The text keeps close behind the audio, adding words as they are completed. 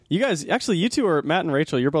You guys, actually, you two are Matt and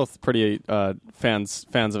Rachel. You're both pretty fans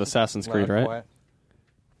of Assassin's Creed, right?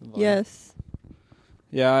 Yes.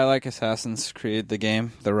 Yeah, I like Assassin's Creed, the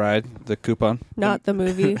game, the ride, the coupon. Not the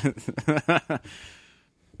movie. That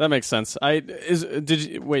makes sense.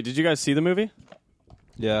 Did you guys see the movie?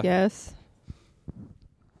 Yeah. Yes.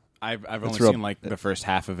 I've only real- seen like the first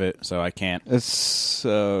half of it, so I can't. It's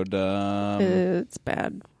so dumb. It's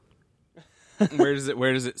bad. Where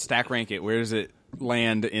does it stack rank it? Where does it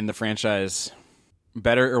land in the franchise?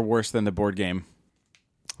 Better or worse than the board game?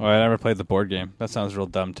 Oh, I never played the board game. That sounds real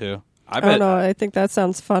dumb too. I don't know. I think that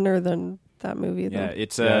sounds funner than that movie, though. Yeah,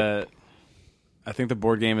 it's I think the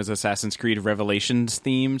board game is Assassin's Creed Revelations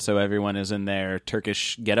themed, so everyone is in their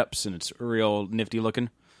Turkish get-ups, and it's real nifty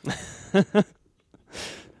looking.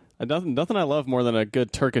 Nothing I love more than a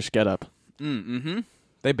good Turkish getup. Mm-hmm.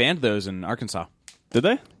 They banned those in Arkansas. Did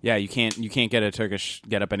they? Yeah, you can't get a Turkish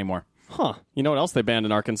getup anymore. Huh. You know what else they banned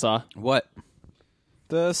in Arkansas? What?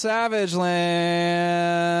 The Savage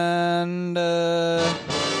Land.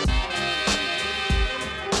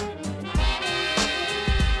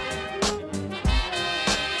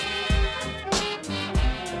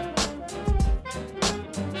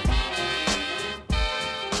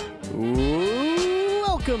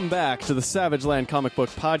 Welcome back to the Savage Land Comic Book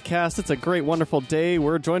Podcast. It's a great, wonderful day.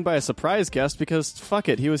 We're joined by a surprise guest because, fuck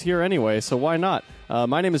it, he was here anyway, so why not?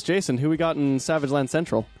 My name is Jason. Who we got in Savage Land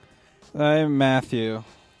Central? I'm Matthew.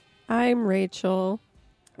 I'm Rachel.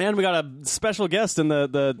 And we got a special guest in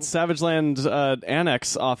the Savage Land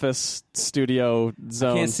Annex office studio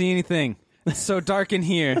zone. I can't see anything. It's so dark in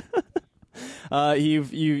here.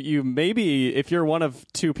 You maybe, if you're one of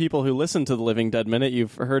two people who listen to the Living Dead Minute,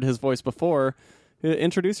 you've heard his voice before.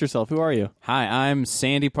 Introduce yourself. Who are you? Hi, I'm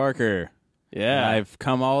Sandy Parker. Yeah. I've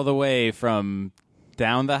come all the way from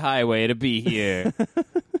down the highway to be here.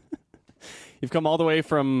 You've come all the way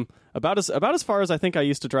from about as far as I think I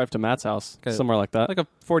used to drive to Matt's house, somewhere like that. Like a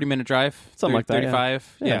 40-minute drive. Something like that,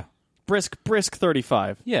 35. Yeah. Brisk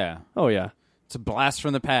 35. Yeah. Oh, yeah. It's a blast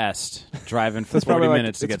from the past, driving for That's 40 probably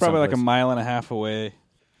minutes to it's get probably like a someplace. mile and a half away.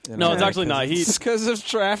 No, it's actually not. It's because of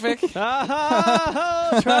traffic.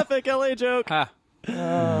 Traffic, LA joke. Ha.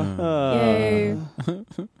 Yay.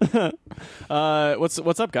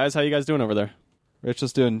 What's up, guys? How you guys doing over there?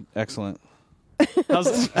 Rachel's doing excellent.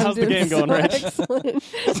 How's the game going, Rach? Excellent.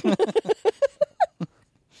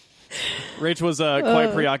 Rach was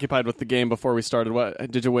quite preoccupied with the game before we started.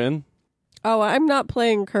 What did you win? Oh, I'm not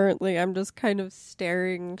playing currently. I'm just kind of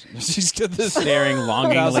staring. She's got this Staring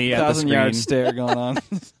longingly at the screen. yard stare going on.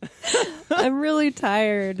 I'm really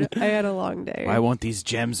tired. I had a long day. Why won't these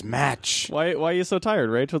gems match? Why are you so tired,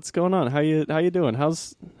 Rach? What's going on? How you doing?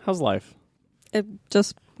 How's life?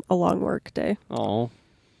 Just a long work day. Oh,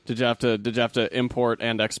 did you have to import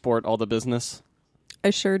and export all the business? I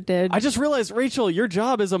sure did. I just realized, Rachel, your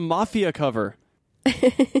job is a mafia cover.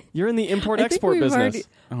 You're in the import-export business.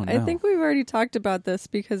 Oh, no. I think we've already talked about this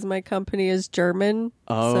because my company is German.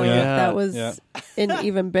 Oh, so yeah. that was an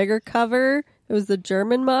even bigger cover. It was the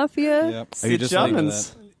German mafia. Yep. Are you just like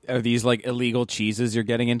Germans. Are these like illegal cheeses you're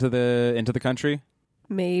getting into the country?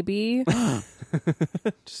 Maybe.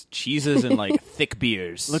 Just cheeses and like thick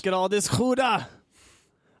beers. Look at all this Huda.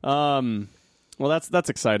 Well, that's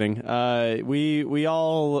exciting. We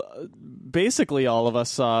all, basically all of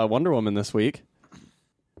us saw Wonder Woman this week,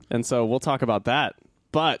 and so we'll talk about that.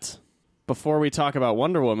 But before we talk about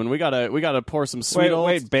Wonder Woman, we gotta pour some sweet old.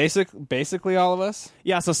 Wait, basically all of us?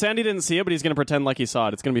 Yeah, so Sandy didn't see it, but he's gonna pretend like he saw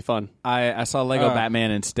it. It's gonna be fun. I saw Lego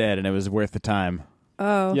Batman instead, and it was worth the time.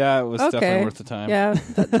 Oh. Yeah, it was okay. definitely worth the time. Yeah,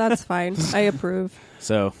 that's fine. I approve.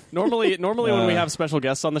 So Normally when we have special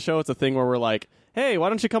guests on the show, it's a thing where we're like, hey, why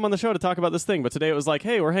don't you come on the show to talk about this thing? But today it was like,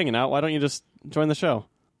 hey, we're hanging out. Why don't you just join the show?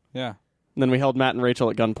 Yeah. And then we held Matt and Rachel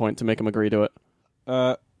at gunpoint to make them agree to it.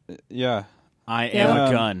 Yeah. I am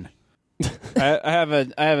a gun. I have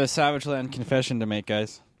a Savage Land confession to make,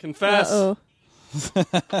 guys. Confess. Uh-oh.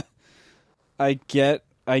 I get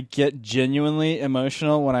genuinely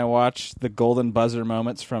emotional when I watch the golden buzzer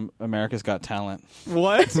moments from America's Got Talent.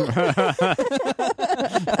 What?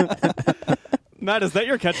 Matt, is that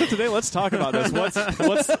your catch-up today? Let's talk about this. What's Is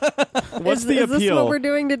the this appeal? what we're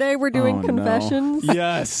doing today? We're doing Oh, no. confessions.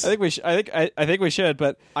 Yes. I think we should. I think we should,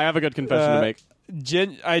 but I have a good confession to make.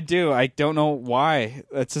 I do. I don't know why.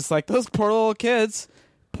 It's just like those poor little kids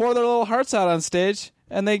pour their little hearts out on stage,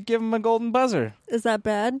 and they give them a golden buzzer. Is that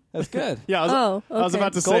bad? That's good. Yeah, Oh, I was okay.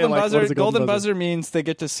 about to say, Golden like, buzzer. what is a Golden buzzer means they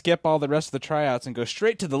get to skip all the rest of the tryouts and go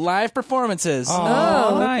straight to the live performances.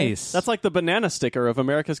 Oh, okay. nice. That's like the banana sticker of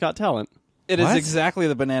America's Got Talent. It is What? exactly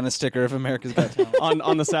the banana sticker of America's Got Talent.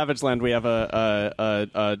 On the Savage Land, we have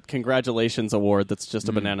a congratulations award that's just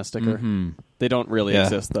a banana sticker. They don't really Yeah.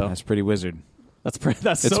 exist though. That's pretty wizard.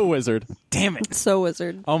 That's so wizard. Damn it. So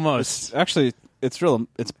wizard. Almost. Actually, it's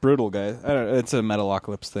brutal, guys. It's a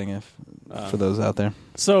Metalocalypse thing for those out there.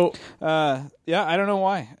 So Yeah, I don't know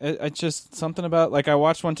why. It's just something about, like, I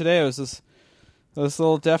watched one today. It was this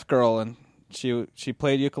little deaf girl, and she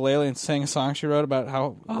played ukulele and sang a song she wrote about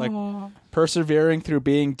how like persevering through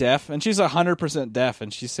being deaf, and she's 100% deaf,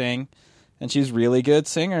 and she sang, and she's really good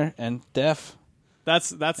singer and deaf.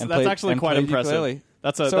 that's And actually quite played impressive. ukulele.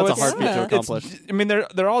 That's a So hard feat to accomplish. I mean,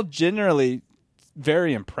 they're all generally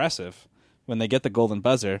very impressive when they get the golden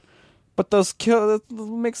buzzer, but that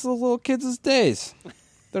makes those little kids' days.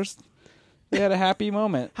 They had a happy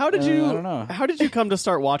moment. How did I you? don't know, How did you come to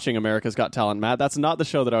start watching America's Got Talent, Matt? That's not the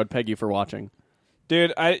show that I would peg you for watching.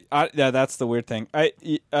 dude. Yeah, that's the weird thing. I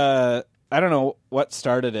don't know what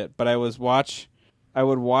started it, but I would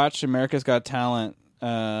watch America's Got Talent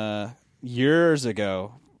years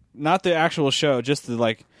ago. Not the actual show, just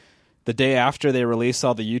the day after they released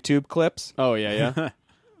all the YouTube clips. Oh yeah.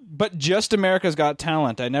 But just America's Got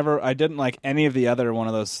Talent. I didn't like any of the other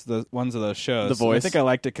ones of those shows. The Voice? I think I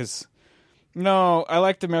liked it because I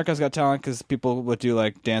liked America's Got Talent because people would do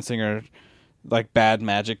like dancing or like bad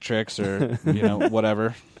magic tricks or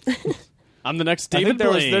whatever. I'm the next I David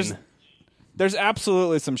think Blaine. there's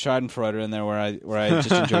absolutely some Schadenfreude in there where I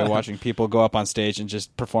just enjoy watching people go up on stage and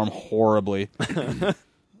just perform horribly.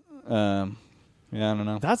 Yeah, I don't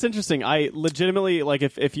know. That's interesting. I legitimately like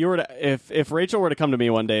if you were to if Rachel were to come to me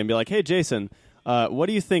one day and be like, "Hey, Jason, what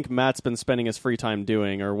do you think Matt's been spending his free time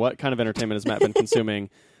doing, or what kind of entertainment has Matt been consuming?"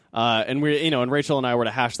 And and Rachel and I were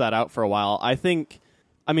to hash that out for a while.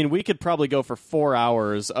 I mean, we could probably go for 4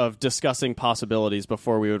 hours of discussing possibilities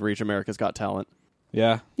before we would reach America's Got Talent.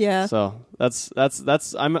 Yeah. Yeah. So that's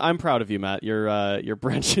I'm proud of you, Matt. You're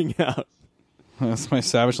branching out. That's my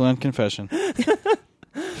Savage Land confession.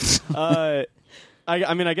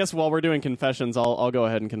 I mean, I guess while we're doing confessions, I'll go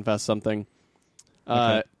ahead and confess something.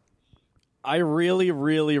 Okay. I really,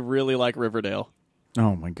 really, really like Riverdale.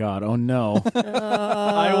 Oh my god. Oh no.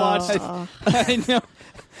 I watched. I know.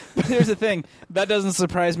 But here's the thing. That doesn't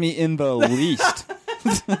surprise me in the least.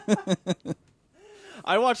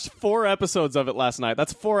 I watched 4 episodes of it last night.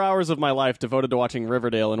 That's 4 hours of my life devoted to watching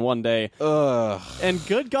Riverdale in one day. Ugh. And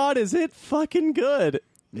good God, is it fucking good?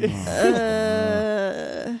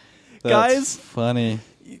 That's Guys, funny.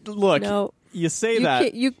 look, No. you say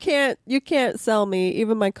that. You can't sell me.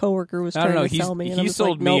 Even my coworker was I trying don't know. to sell me. And He I was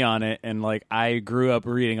sold like, me nope. on it, and like I grew up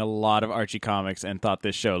reading a lot of Archie comics and thought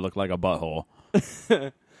this show looked like a butthole.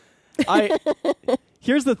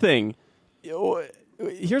 Here's the thing.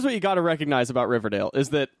 Here's what you got to recognize about Riverdale is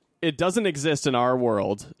that it doesn't exist in our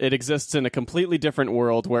world. It exists in a completely different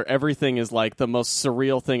world where everything is like the most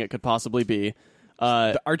surreal thing it could possibly be.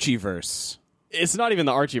 The Archieverse. It's not even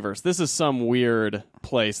the Archieverse. This is some weird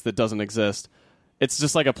place that doesn't exist. It's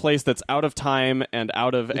just like a place that's out of time and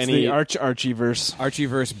out of It's any the Archieverse.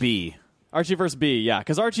 Archieverse B. Archieverse B. Yeah,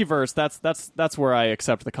 because Archieverse that's where I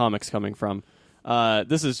accept the comics coming from.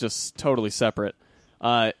 This is just totally separate.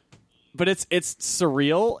 But it's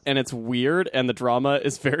surreal and it's weird and the drama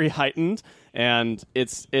is very heightened and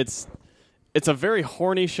it's a very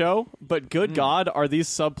horny show. But good God, are these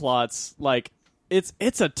subplots like?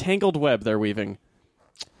 It's a tangled web they're weaving.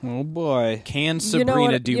 Oh boy. Can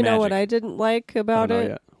Sabrina do You magic? know what I didn't like about I don't know it?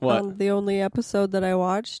 yet. What? On the only episode that I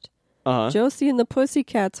watched, Uh-huh. Josie and the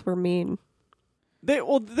Pussycats were mean. They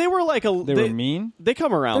were like They were mean? They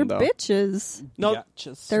come They're around though. bitches. No, Yeah,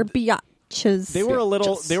 just- They're biatches. they were a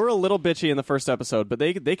little bitchy in the first episode, but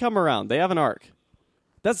they come around. They have an arc.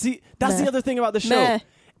 That's the Meh. other thing about the show. Meh.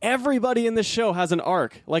 Everybody in this show has an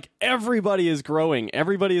arc. Like everybody is growing.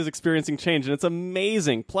 Everybody is experiencing change, and it's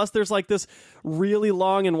amazing. Plus, there's like this really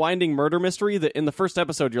long and winding murder mystery that in the first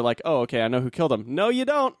episode you're like, oh, okay, I know who killed him. No, you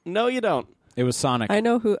don't. No, you don't. It was Sonic. I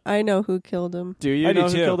know who killed him. Do you I do know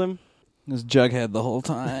who too. killed him? It was Jughead the whole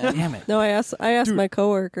time. Damn it. No, I asked my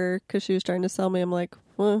coworker because she was trying to sell me. I'm like,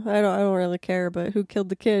 well, I don't really care, but who killed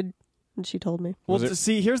the kid? And she told me. Well, Was it-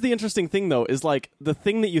 see, here's the interesting thing, though, is like the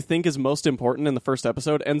thing that you think is most important in the first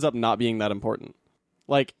episode ends up not being that important.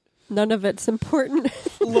 Like, None of it's important.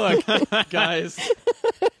 look, guys,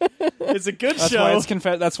 it's a good That's show. why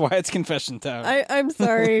it's confession time. I'm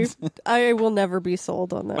sorry. I will never be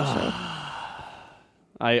sold on that show.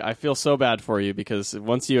 I feel so bad for you because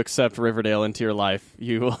once you accept Riverdale into your life,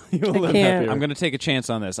 you will live can't. happier. I'm going to take a chance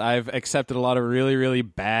on this. I've accepted a lot of really, really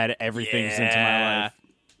bad everythings into my life.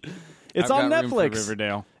 It's I've on got room for Netflix.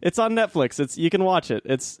 Riverdale. It's on Netflix. You can watch it.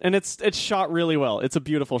 It's shot really well. It's a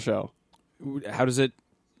beautiful show. how does it?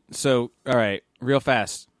 So, all right, real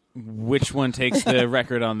fast. Which one takes the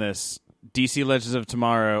record on this? DC Legends of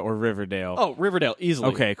Tomorrow or Riverdale? Oh, Riverdale, easily.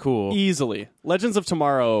 Okay, cool. Easily. Legends of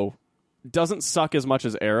Tomorrow doesn't suck as much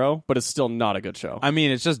as Arrow, but it's still not a good show. I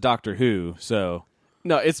mean, it's just Doctor Who, so...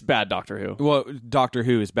 No, it's bad Doctor Who. Well, Doctor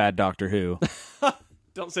Who is bad Doctor Who.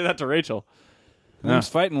 Don't say that to Rachel. There's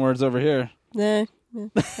fighting words over here. Nah, I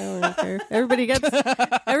don't really care.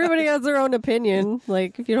 Everybody has their own opinion.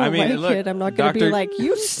 Like, if you don't like it, I'm not going to be like,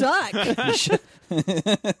 you suck.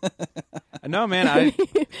 No, man.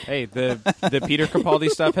 Hey, the Peter Capaldi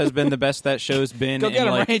stuff has been the best that show's been in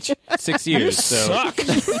like Rach. 6 years. So.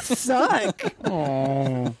 You suck.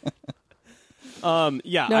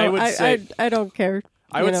 Yeah, No, I would say... I don't care.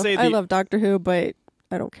 I would say I love Doctor Who, but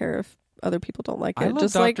I don't care if other people don't like it. I love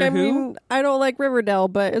Just like, Doctor Who. mean, I don't like Riverdale,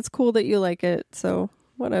 but it's cool that you like it, so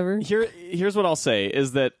whatever. Here's what I'll say,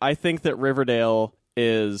 is that I think that Riverdale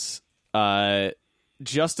is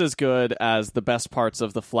just as good as the best parts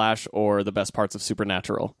of The Flash or the best parts of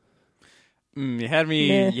Supernatural. You had me.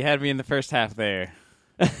 Meh. You had me in the first half there.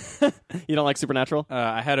 You don't like Supernatural?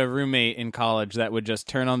 I had a roommate in college that would just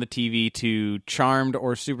turn on the TV to Charmed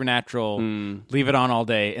or Supernatural, leave it on all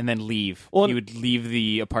day, and then leave. Well, he would leave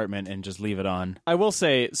the apartment and just leave it on. I will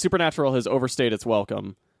say Supernatural has overstayed its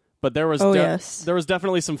welcome, but there was Yes. there was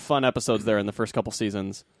definitely some fun episodes there in the first couple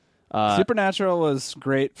seasons. Supernatural was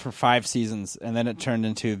great for 5 seasons, and then it turned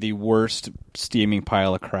into the worst steaming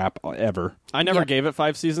pile of crap ever. I never Yeah. gave it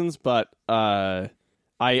 5 seasons, but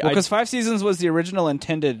Because 5 seasons was the original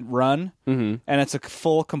intended run, Mhm. and it's a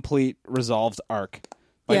full, complete, resolved arc.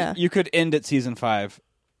 Like, Yeah. you could end at season 5,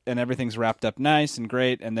 and everything's wrapped up nice and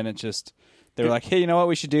great, and then it just... They were like, hey, you know what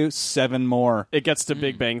we should do? 7 more. it gets to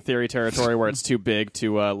Big Bang Theory territory where it's too big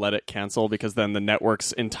to let it cancel, because then the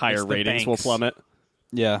network's entire It's the ratings will banks. plummet.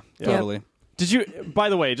 Yeah, totally. Did you, by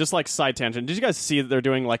the way, just like side tangent, did you guys see that they're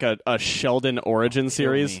doing like a Sheldon origin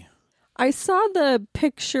series? Me. I saw the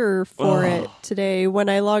picture for it today when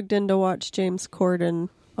I logged in to watch James Corden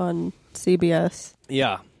on CBS.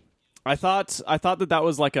 Yeah. I thought that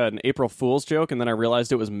was like an April Fool's joke, and then I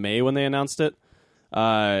realized it was May when they announced it.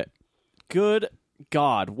 Good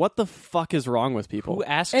God, what the fuck is wrong with people? Who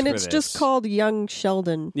asked And for it's this? just called Young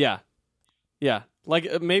Sheldon. Yeah.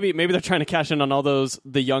 Like maybe they're trying to cash in on all those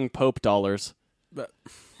the young Pope dollars. Are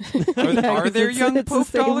Yeah, there 'cause young it's the Pope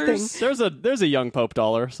same dollars? There's a young Pope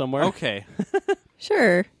dollar somewhere. Okay.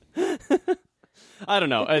 Sure. I don't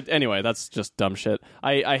know. Anyway, that's just dumb shit.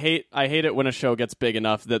 I hate it when a show gets big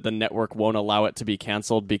enough that the network won't allow it to be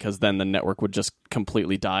canceled, because then the network would just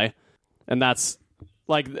completely die. And that's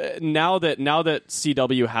like now that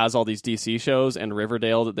CW has all these DC shows and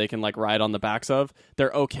Riverdale that they can like ride on the backs of,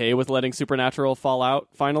 they're okay with letting Supernatural fall out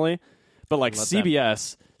finally. But like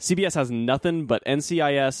CBS has nothing but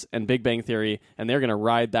NCIS and Big Bang Theory, and they're gonna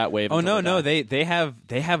ride that wave. Oh until no, they die.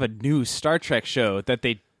 they have a new Star Trek show that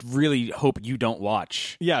they really hope you don't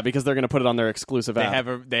watch. Yeah, because they're gonna put it on their exclusive app.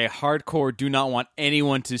 They hardcore do not want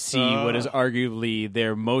anyone to see what is arguably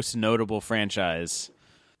their most notable franchise.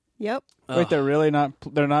 Yep. Wait, they're not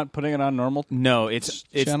putting it on normal? No, it's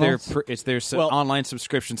Channels? their online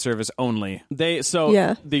subscription service only. The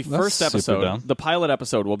That's first super episode, dumb. the pilot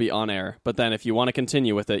episode, will be on air, but then if you want to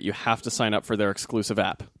continue with it, you have to sign up for their exclusive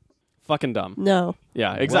app. Fucking dumb. No.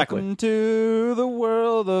 Yeah, exactly. Welcome to the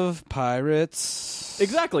world of pirates.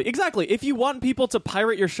 Exactly. If you want people to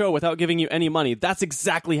pirate your show without giving you any money, that's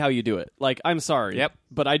exactly how you do it. Like, I'm sorry. Yep.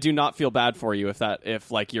 But I do not feel bad for you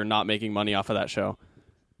if like you're not making money off of that show.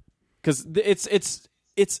 Because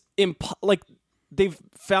like they've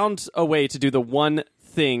found a way to do the one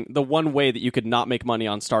way that you could not make money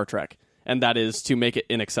on Star Trek, and that is to make it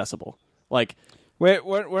inaccessible. Like, Wait,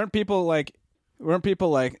 weren't people like,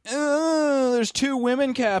 there's 2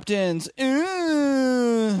 women captains.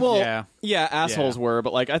 well, yeah, assholes were,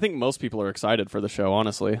 but like I think most people are excited for the show.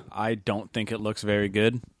 Honestly, I don't think it looks very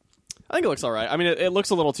good. I think it looks all right. I mean, it looks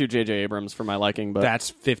a little too J.J. Abrams for my liking, but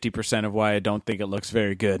That's 50% of why I don't think it looks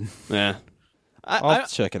very good. yeah. I'll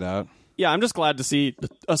check it out. Yeah, I'm just glad to see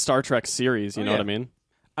a Star Trek series. You know what I mean?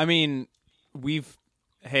 I mean,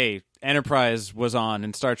 Enterprise was on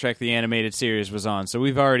and Star Trek the Animated Series was on, so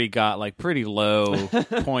we've already got like pretty low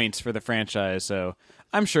points for the franchise, so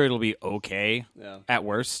I'm sure it'll be okay at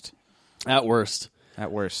worst. At worst,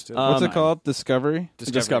 What's it called? Discovery?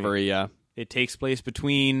 Discovery. Yeah. It takes place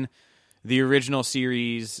between the original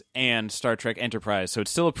series and Star Trek Enterprise, so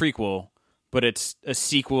it's still a prequel, but it's a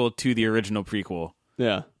sequel to the original prequel.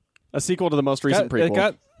 Yeah. A sequel to the most recent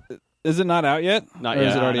prequel. Is it not out yet? Not Or yet.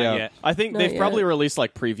 Is it already Not out? yet. I think Not they've yet. probably released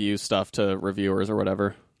like preview stuff to reviewers or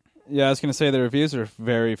whatever. Yeah, I was going to say the reviews are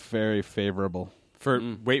very, very favorable.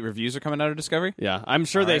 Wait, reviews are coming out of Discovery? Yeah, I'm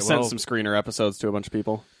sure they sent some screener episodes to a bunch of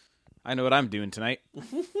people. I know what I'm doing tonight.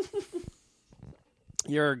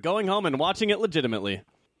 You're going home and watching it legitimately.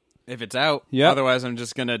 If it's out. Yep. Otherwise, I'm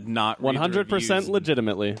just going to not read 100%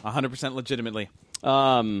 legitimately. 100% legitimately.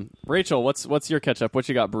 Rachel, what's your catch-up? What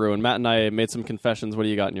you got brewing? Matt and I made some confessions. What do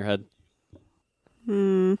you got in your head?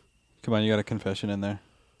 Come on, you got a confession in there.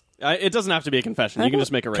 It doesn't have to be a confession. You can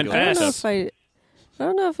just make a regular Confess. catch-up. I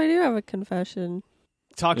don't know if I do have a confession.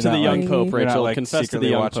 Talk You're to the not young like- Pope, You're Rachel. not, like, Confess to the secretly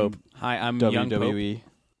young watching Pope. Hi, I'm Young Pope. WWE. I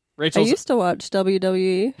Rachel's used to watch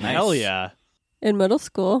WWE Nice. hell yeah. in middle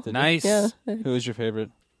school. Nice. Yeah. Who was your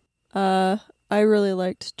favorite? I really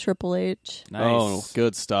liked Triple H. Nice. Oh,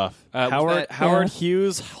 good stuff. Was Howard Yeah.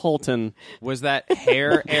 Hughes Holton. Was that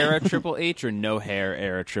hair era Triple H or no hair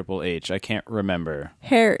era Triple H? I can't remember.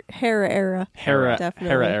 Hera era. Hera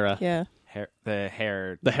Definitely. era. Yeah. The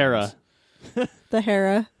hair. The Hera. The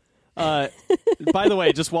Hera. By the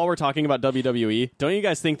way, just while we're talking about WWE, don't you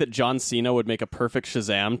guys think that John Cena would make a perfect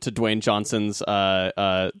Shazam to Dwayne Johnson's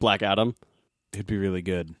Black Adam? It'd be really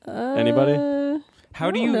good. Anybody? How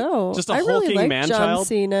I do don't you? know. just a I really hulking like man-child? John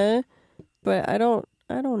Cena, but I don't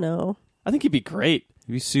know. I think he'd be great.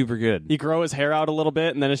 It'd be super good. You grow his hair out a little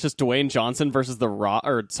bit, and then it's just Dwayne Johnson versus The Rock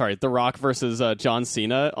versus John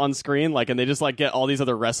Cena on screen, and they just get all these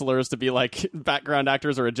other wrestlers to be like background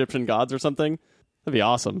actors or Egyptian gods or something. That'd be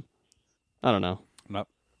awesome. I don't know.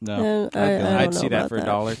 No. I'd see that for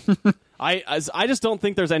 $1. I just don't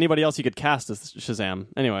think there's anybody else you could cast as Shazam.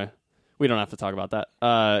 Anyway, we don't have to talk about that.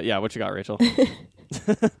 Yeah, what you got, Rachel?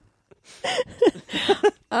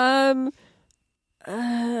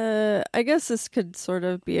 I guess this could sort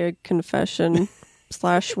of be a confession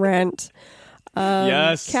 / rant.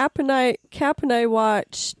 Yes. Cap and I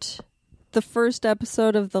watched the first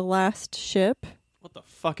episode of The Last Ship. What the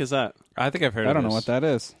fuck is that? I think I've heard. I don't know what that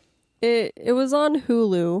is. It was on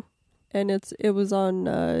Hulu, and it was on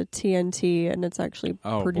TNT, and it's actually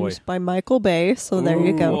Oh, produced by Michael Bay. So there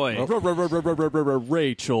you go. Boy.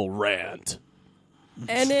 Rachel rant.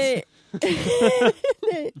 And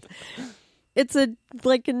it's a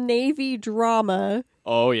Navy drama.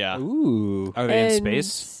 Oh yeah, Ooh. Are they in and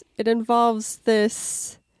space? It involves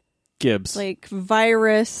this Gibbs.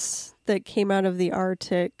 virus that came out of the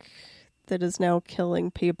Arctic that is now killing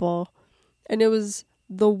people, and it was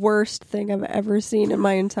the worst thing I've ever seen in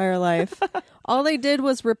my entire life. All they did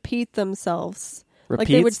was repeat themselves.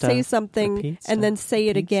 They would say something and then say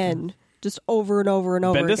it again, just over and over and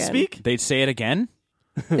over Bendis again. speak? They'd say it again.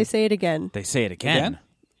 They say it again. They say it again.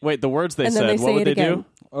 Wait, the words they And then said. they What say would it they again. do?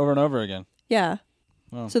 Over and over again. Yeah.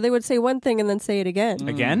 Oh. So they would say one thing and then say it again.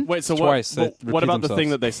 Again? Wait, so Twice, they what? What repeat about the themselves. thing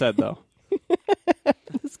that they said though?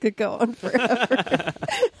 This could go on forever.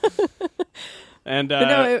 And But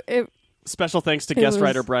no, it special thanks to it guest was-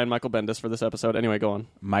 writer Brian Michael Bendis for this episode. Anyway, go on.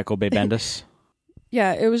 Michael Bay Bendis.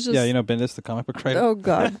 yeah, it was just. Yeah, you know Bendis, the comic book writer? Oh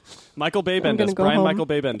God, Michael Bay I'm gonna Bendis. go Brian home. Michael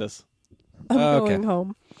Bay Bendis. I'm Okay. going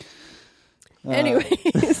home.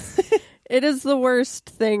 Anyways, it is the worst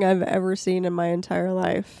thing I've ever seen in my entire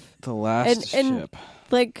life. The Last And- Ship.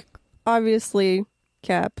 Obviously,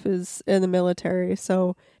 Cap is in the military,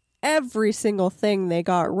 so every single thing they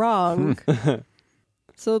got wrong.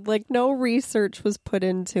 So, no research was put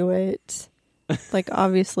into it.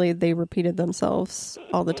 Obviously, they repeated themselves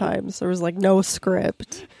all the time. So there was no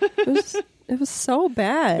script. It was so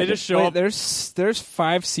bad. They just show Wait, up. there's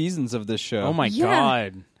 5 seasons of this show. Oh my Yeah.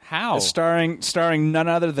 God! How? Starring none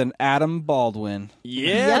other than Adam Baldwin,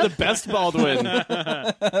 Yeah, Yep. the best Baldwin.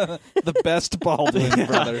 the best Baldwin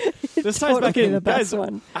brother. This ties back Totally in, the best guys.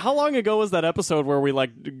 one. How long ago was that episode where we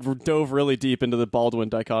dove really deep into the Baldwin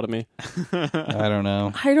dichotomy? I don't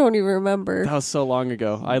know. I don't even remember. That was so long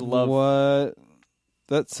ago. I love. What?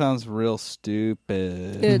 That sounds real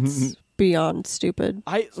stupid. It's beyond stupid.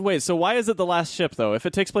 Wait. So why is it The Last Ship though? If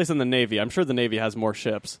it takes place in the Navy, I'm sure the Navy has more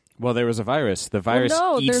ships. Well, there was a virus. The virus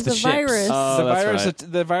no, eats there's the a ships. virus. Oh, the that's virus, right.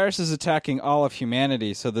 the virus is attacking all of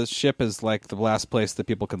humanity. So this ship is like the last place that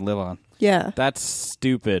people can live on. Yeah. That's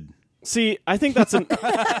stupid. See, I think that's an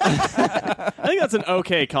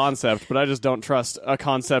okay concept, but I just don't trust a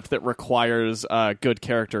concept that requires good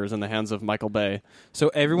characters in the hands of Michael Bay. So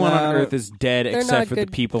everyone on No, Earth is dead they're except not for the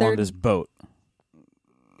good- people they're- on this boat.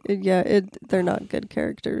 They're not good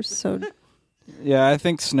characters. So, Yeah, I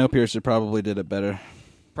think Snowpiercer probably did it better.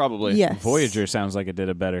 Probably. yes. Voyager sounds like it did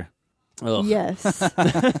it better. Ugh. Yes.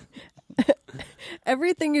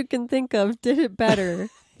 Everything you can think of did it better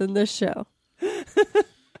than this show.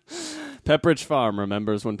 Pepperidge Farm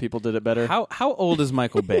remembers when people did it better. How old is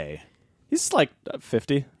Michael Bay? He's like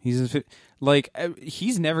 50.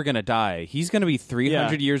 He's never gonna die. He's gonna be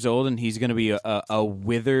 300 years old, and he's gonna be a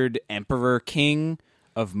withered emperor king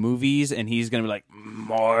of movies, and he's gonna be like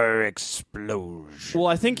more explosion. Well,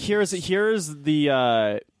 I think here's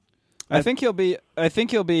the. I think he'll be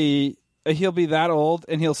that old,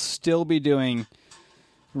 and he'll still be doing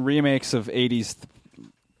remakes of 80s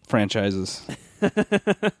franchises.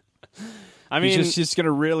 I mean, he's just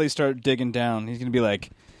gonna really start digging down. He's gonna be like,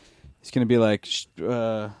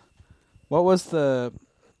 what was the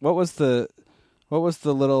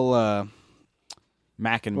little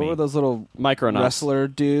Mac and what me. were those little Micronauts. wrestler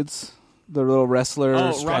dudes? The little wrestler.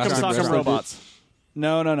 Oh, strong Rock'em Sock'em wrestler Robots. dudes?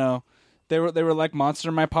 No. They were like Monster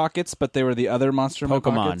in My Pockets, but they were the other Monster in My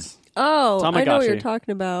Pokemon. Pockets. Oh, I know what you're Tamagotchi.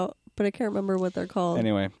 talking about, but I can't remember what they're called.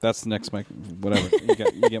 Anyway, that's the next mic. Whatever. You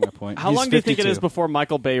get my point. How He's long do you think it 52. is before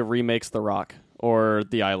Michael Bay remakes The Rock or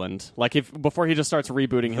The Island? Like before he just starts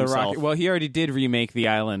rebooting The himself. Rock. Well, he already did remake The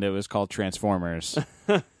Island. It was called Transformers.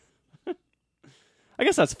 I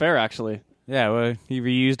guess that's fair, actually. Yeah, well, he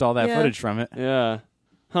reused all that Yeah. footage from it. Yeah.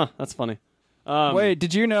 Huh. That's funny. Wait,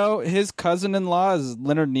 did you know his cousin-in-law is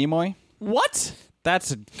Leonard Nimoy? What?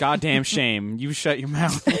 That's a goddamn shame. You shut your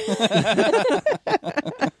mouth.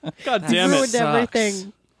 God damn it! Ruined sucks.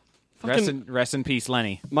 everything. Rest in peace,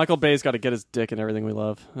 Lenny. Michael Bay's got to get his dick in everything we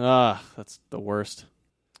love. That's the worst.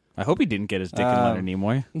 I hope he didn't get his dick in Leonard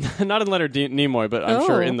Nimoy. Not in Leonard Nimoy, but I'm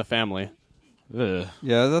sure Oh. in the family. Ugh.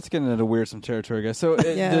 Yeah, that's getting into weird territory, guys. So,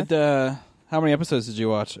 Yeah. how many episodes did you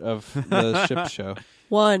watch of the ship show?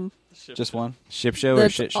 One. Just one. Ship show or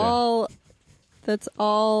That's shit show? all. That's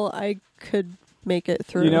all I could make it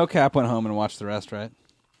through. You know, Cap went home and watched the rest, right?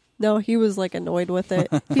 No, he was like annoyed with it.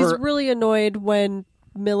 He's really annoyed when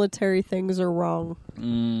military things are wrong.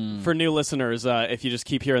 For new listeners, if you just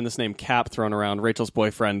keep hearing this name Cap thrown around, Rachel's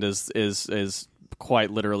boyfriend is quite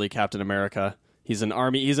literally Captain America. He's an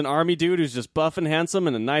army dude who's just buff and handsome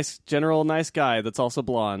and a nice guy that's also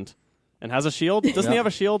blonde and has a shield. Doesn't he have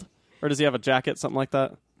a shield, or does he have a jacket, something like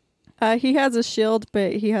that? He has a shield,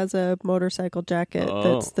 but he has a motorcycle jacket Oh.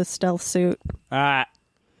 that's the stealth suit. Love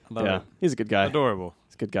it. He's a good guy. Adorable.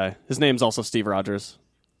 He's a good guy. His name's also Steve Rogers.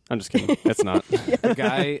 I'm just kidding. It's not. The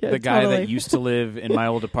guy, Yeah, the guy totally. that used to live in my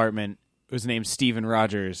old apartment was named Steven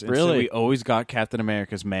Rogers. And so Really? we always got Captain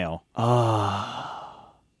America's mail.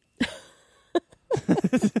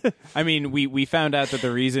 I mean, we found out that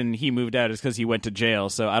the reason he moved out is because he went to jail.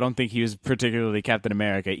 So I don't think he was particularly Captain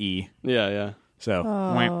America E. Yeah. So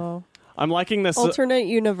Oh. I'm liking this. Alternate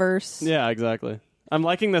universe. Yeah, exactly. I'm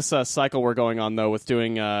liking this cycle we're going on, though, with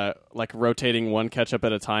doing like rotating one ketchup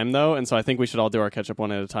at a time, though. And so I think we should all do our ketchup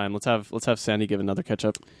one at a time. Let's have Sandy give another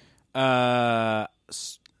ketchup. do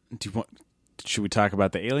you want? Should we talk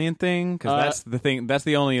about the alien thing? Because that's the thing. That's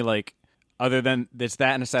the only like. Other than it's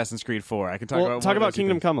that and Assassin's Creed 4, I can talk about. Talk one of about those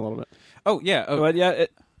Kingdom things. Come a little bit. Oh yeah. Oh, But yeah,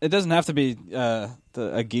 it doesn't have to be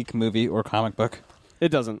a geek movie or comic book. It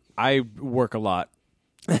doesn't. I work a lot.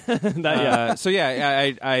 That So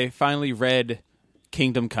yeah, I finally read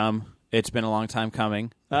Kingdom Come. It's been a long time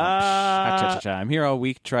coming. I'm here all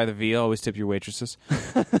week. Try the V. Always tip your waitresses.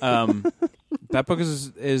 That book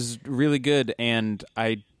is really good, and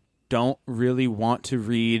I don't really want to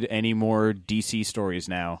read any more DC stories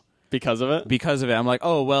now because of it. because of it. I'm like,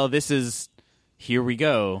 oh well, this is here we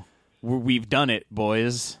go. We've done it,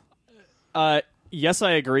 boys. Yes,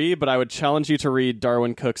 I agree, but I would challenge you to read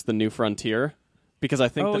Darwin Cook's The New Frontier because I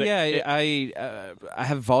think I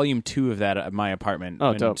have volume 2 of that at my apartment. Oh,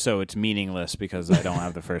 and dope. So it's meaningless because I don't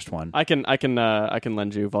have the first one. I can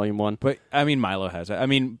lend you volume 1. But I mean, Milo has it. I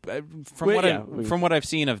mean, from Well, from what I've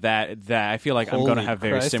seen of that I feel like I'm going to have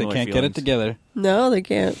very Christ, similar They can't feelings. get it together. No, they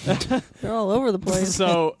can't. They're all over the place.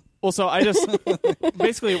 So I just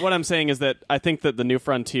basically what I'm saying is that I think that The New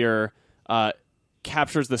Frontier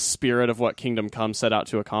captures the spirit of what Kingdom Come set out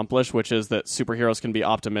to accomplish, which is that superheroes can be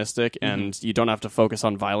optimistic and you don't have to focus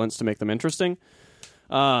on violence to make them interesting.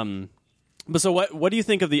 But so what do you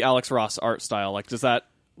think of the Alex Ross art style? Like, does that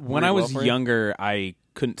When read I well was for you? younger, I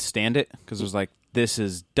couldn't stand it because it was like, this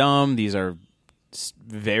is dumb. These are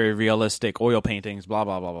very realistic oil paintings, blah,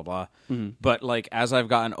 blah, blah, blah, blah. But like, as I've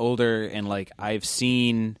gotten older and like, I've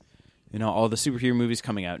seen, all the superhero movies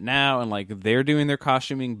coming out now, and like, they're doing their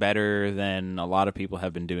costuming better than a lot of people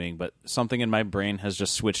have been doing. But something in my brain has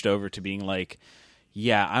just switched over to being like,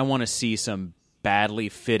 yeah, I want to see some badly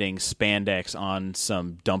fitting spandex on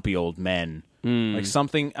some dumpy old men. Like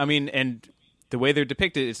something, I mean, and the way they're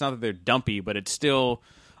depicted, it's not that they're dumpy, but it's still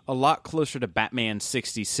a lot closer to Batman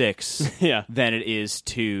 66 Yeah. than it is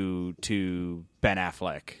to Ben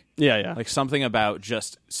Affleck. Yeah. Like something about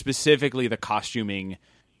just specifically the costuming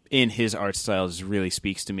in his art style just really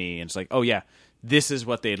speaks to me. And it's like, oh yeah, this is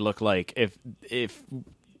what they'd look like if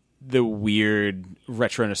the weird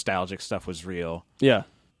retro nostalgic stuff was real. Yeah.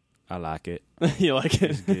 I like it. You like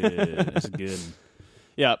it? It's good. It's good.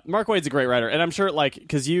 Yeah, Mark Waid's a great writer, and I'm sure, like,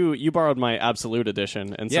 because you borrowed my Absolute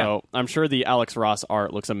edition, and so I'm sure the Alex Ross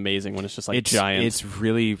art looks amazing when it's just like giant. It's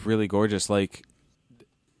really, really gorgeous. Like,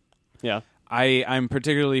 yeah, I'm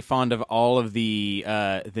particularly fond of all of the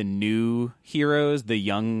new heroes, the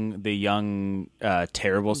young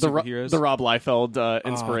terrible superheroes. The Rob Liefeld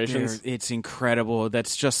inspirations. It's incredible.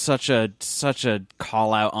 That's just such a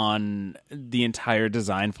call out on the entire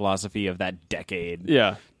design philosophy of that decade.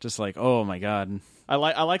 Yeah, just like, oh my god. I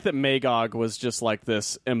like that Magog was just like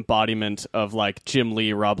this embodiment of like Jim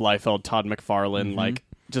Lee, Rob Liefeld, Todd McFarlane, like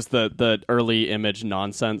just the early Image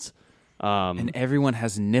nonsense. And everyone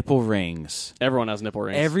has nipple rings. Everyone has nipple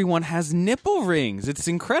rings. Everyone has nipple rings. It's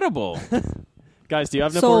incredible. Guys, do you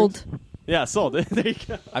have nipple rings? Sold. Yeah, sold. There you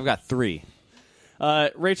go. I've got 3.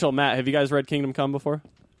 Rachel, Matt, have you guys read Kingdom Come before?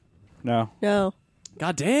 No. No.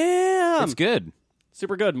 God damn. It's good.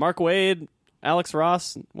 Super good. Mark Waid, Alex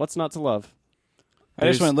Ross, what's not to love? I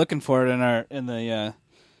just went looking for it in the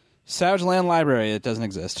Savage Land Library. It doesn't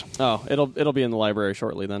exist. Oh, it'll be in the library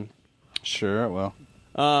shortly then. Sure, it will.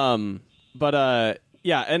 But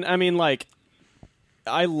yeah, and I mean, like,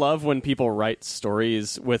 I love when people write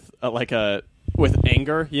stories with with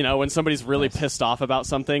anger. You know, when somebody's really pissed off about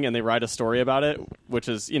something and they write a story about it, which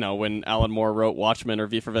is, you know, when Alan Moore wrote Watchmen or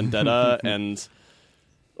V for Vendetta, and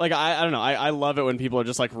like I don't know, I love it when people are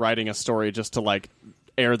just like writing a story just to like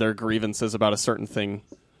air their grievances about a certain thing.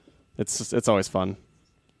 It's always fun.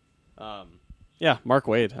 Yeah, Mark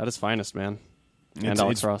Waid at his finest, man. And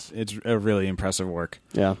Alex Ross. It's a really impressive work.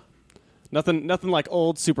 Yeah. Nothing like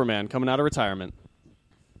old Superman coming out of retirement.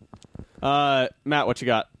 Matt, what you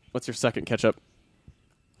got? What's your second catch-up?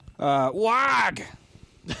 Wag!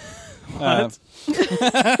 What?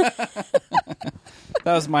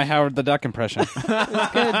 That was my Howard the Duck impression.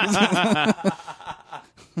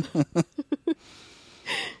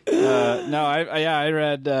 No, I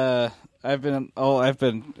read. I've been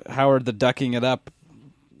Howard the Ducking it up.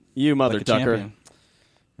 You mother like a ducker. champion.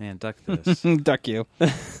 Man, duck this. Duck you.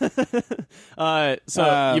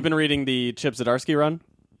 So you've been reading the Chip Zdarsky run?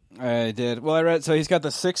 I did. Well, I read. So he's got the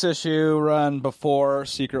 6-issue run before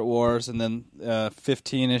Secret Wars, and then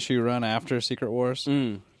 15-issue run after Secret Wars.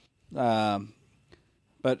 But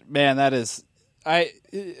man, that is. I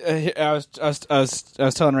was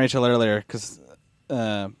telling Rachel earlier because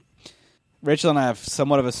Rachel and I have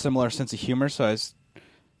somewhat of a similar sense of humor, so I was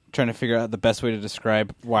trying to figure out the best way to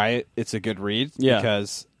describe why it's a good read. Yeah.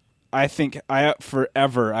 Because I think I've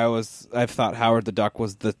thought Howard the Duck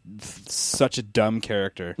was such a dumb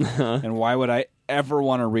character, and why would I ever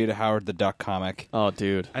want to read a Howard the Duck comic? Oh,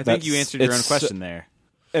 dude. I think you answered your own question there.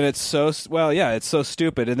 And it's so it's so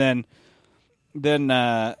stupid. And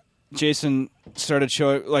then Jason started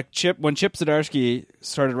showing when Chip Zdarsky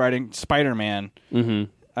started writing Spider-Man.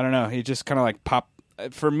 I don't know. He just kind of like popped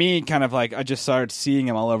for me. Kind of like I just started seeing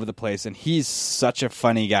him all over the place, and he's such a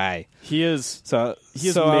funny guy. He is. So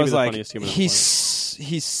maybe I was the like, funniest human on the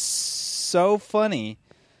he's so funny.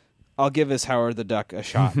 I'll give his Howard the Duck a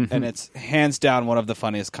shot, and it's hands down one of the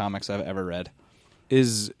funniest comics I've ever read.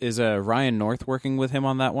 Is Ryan North working with him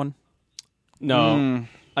on that one? No,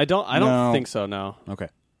 I don't no. think so. No. Okay.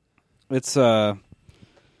 It's I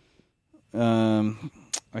can't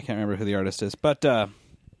remember who the artist is, but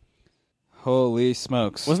holy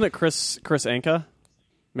smokes! Wasn't it Chris Anka?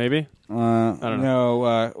 Maybe. I don't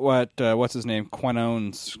know. What's his name?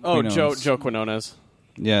 Quinones. Oh, Joe Quinones.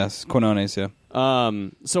 Yes, Quinones. Yeah.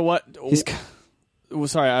 So what? He's. Well,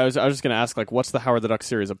 sorry, I was just going to ask, like, what's the Howard the Duck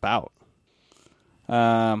series about?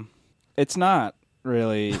 It's not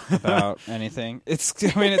really about anything. It's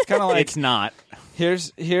kind of like It's not.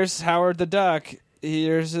 Here's Howard the Duck.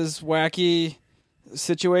 Here's his wacky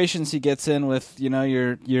situations he gets in with, you know,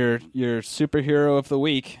 your superhero of the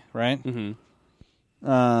week, right? Mm-hmm.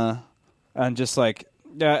 And just like,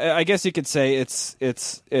 I guess you could say it's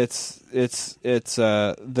the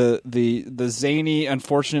zany,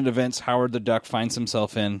 unfortunate events Howard the Duck finds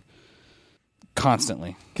himself in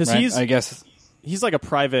constantly. Because right? he's like a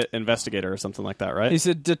private investigator or something like that, right? He's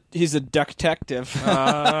a duck detective.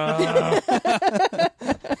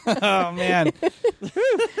 Oh man.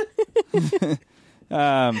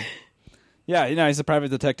 Yeah, you know, he's a private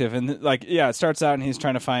detective, and like, yeah, it starts out and he's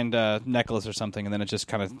trying to find a necklace or something, and then it just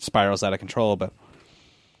kind of spirals out of control. But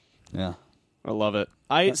yeah, I love it.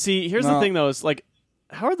 Here's the thing though, is like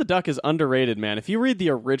Howard the Duck is underrated, man. If you read the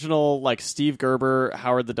original like Steve Gerber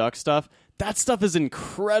Howard the Duck stuff, that stuff is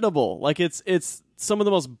incredible. Like it's some of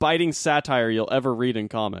the most biting satire you'll ever read in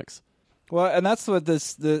comics. Well, and that's what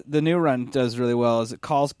the new run does really well is it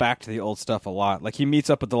calls back to the old stuff a lot. Like he meets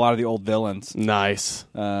up with a lot of the old villains. Nice.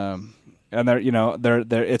 And they're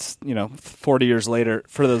it's 40 years later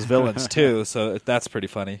for those villains too, so that's pretty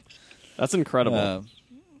funny. That's incredible.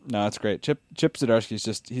 No, it's great. Chip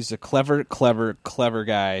Zdarsky's he's a clever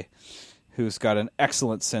guy who's got an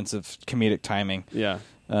excellent sense of comedic timing. Yeah.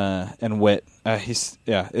 And wit.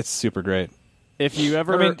 It's super great. If you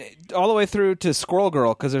ever, I mean, all the way through to Squirrel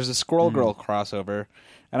Girl, because there's a Squirrel Girl crossover,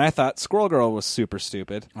 and I thought Squirrel Girl was super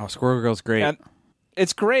stupid. Oh, Squirrel Girl's great. And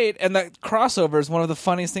it's great, and that crossover is one of the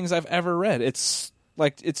funniest things I've ever read. It's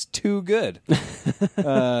too good.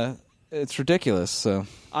 It's ridiculous. So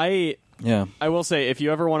I yeah, I will say, if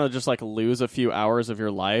you ever want to just like lose a few hours of your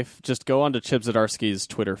life, just go onto Chip Zdarsky's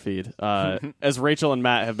Twitter feed. As Rachel and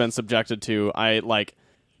Matt have been subjected to,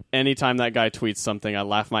 anytime that guy tweets something, I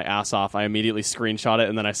laugh my ass off. I immediately screenshot it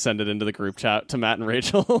and then I send it into the group chat to Matt and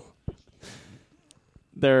Rachel.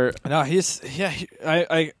 I'm because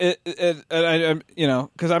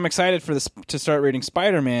I'm excited for this to start reading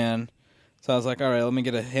Spider-Man. So I was like, all right, let me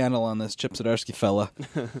get a handle on this Chip Zdarsky fella.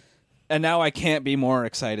 And now I can't be more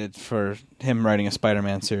excited for him writing a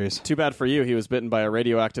Spider-Man series. Too bad for you. He was bitten by a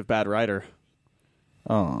radioactive bad writer.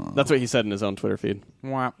 Oh, That's what he said in his own Twitter feed.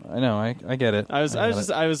 Wah. I know. I get it. I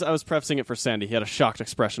was prefacing it for Sandy. He had a shocked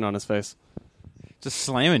expression on his face. Just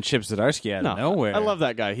slamming Chip Zdarsky out of nowhere. I love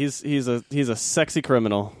that guy. He's a sexy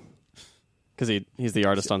criminal because he's the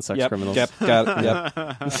artist on Sex Criminals. Yep, got it.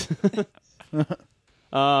 Yep.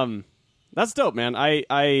 That's dope, man.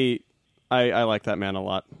 I like that man a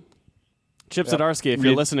lot. Chip Zdarsky, if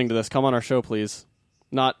you're listening to this, come on our show, please.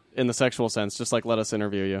 Not in the sexual sense, just like let us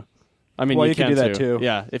interview you. I mean, well, you can do that too.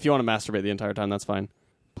 Yeah, if you want to masturbate the entire time, that's fine.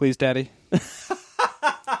 Please, Daddy. This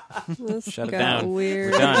Shut it got down.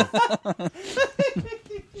 weird. We're done.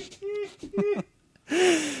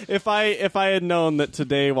 If I had known that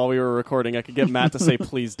today while we were recording I could get Matt to say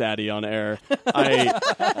 "please, Daddy" on air,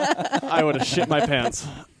 I would have shit my pants.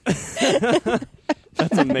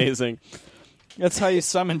 That's amazing. That's how you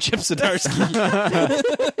summon Chip Zdarsky.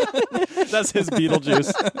 That's his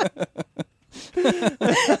Beetlejuice.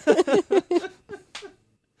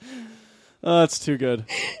 Oh, that's too good.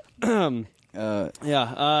 And I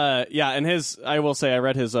will say I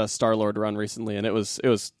read his Star-Lord run recently, and it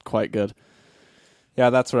was quite good. Yeah,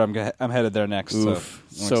 that's where I'm headed there next. Oof.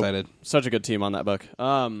 So I'm excited. Such a good team on that book.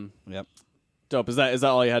 Yep. Dope. Is that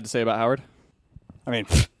all you had to say about Howard? I mean,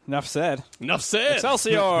 enough said. Enough said.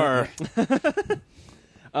 Excelsior.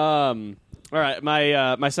 All right,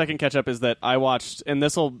 my second catch up is that I watched, and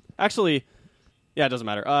this will actually, it doesn't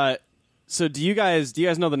matter. So do you guys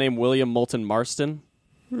know the name William Moulton Marston?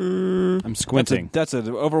 I'm squinting. That's an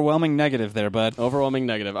overwhelming negative there, bud. Overwhelming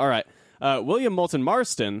negative. All right. William Moulton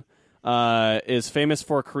Marston is famous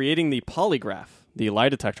for creating the polygraph, the lie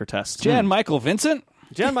detector test. Jan Michael Vincent?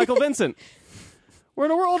 Jan Michael Vincent. We're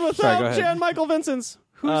in a world without go ahead. Jan Michael Vincents.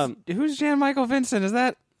 Who's Jan Michael Vincent? Is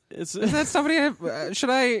that somebody? Should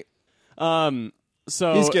I?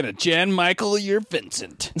 So He's gonna Jan Michael your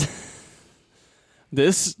Vincent.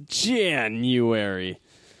 this January.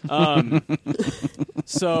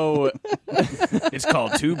 So It's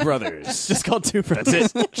called Two Brothers. it's just called Two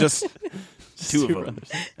Brothers. That's it. Just two of them,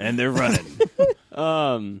 and they're running.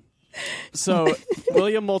 So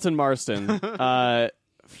William Moulton Marston,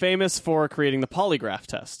 famous for creating the polygraph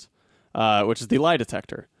test, which is the lie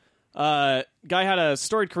detector. Guy had a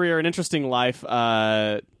storied career, an interesting life.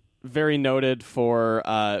 Very noted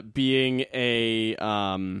for being a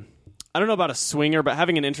I don't know about a swinger, but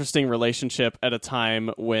having an interesting relationship at a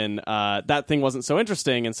time when that thing wasn't so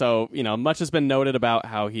interesting. And so, much has been noted about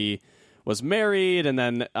how he was married, and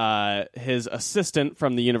then his assistant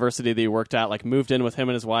from the university that he worked at moved in with him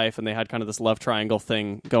and his wife, and they had kind of this love triangle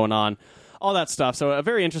thing going on, all that stuff. So a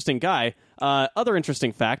very interesting guy. Other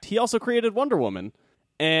interesting fact, he also created Wonder Woman.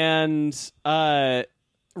 And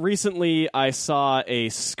recently I saw a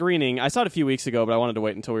screening. I saw it a few weeks ago, but I wanted to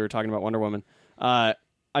wait until we were talking about Wonder Woman.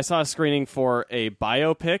 I saw a screening for a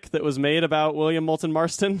biopic that was made about William Moulton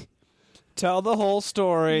Marston. Tell the whole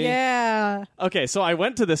story. Yeah. Okay, so I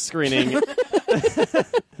went to this screening.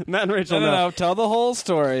 Matt and Rachel know. No. Tell the whole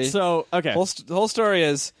story. So, okay. The whole story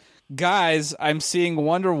is, guys, I'm seeing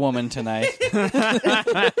Wonder Woman tonight.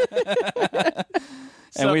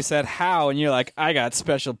 And we said, how? And you're like, I got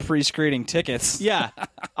special pre-screening tickets. Yeah.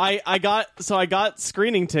 I got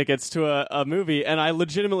screening tickets to a movie, and I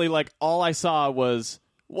legitimately, all I saw was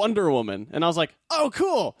Wonder Woman. And I was like, oh,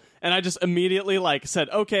 cool. And I just immediately, said,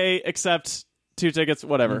 okay, accept 2 tickets,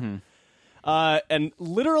 whatever. Mm-hmm. And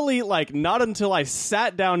literally, not until I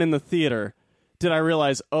sat down in the theater did I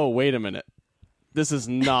realize, oh, wait a minute. This is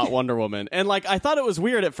not Wonder Woman. And like I thought it was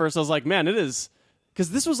weird at first. I was like, man, it is,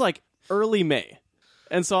 because this was like early May.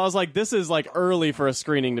 And so I was like, this is like early for a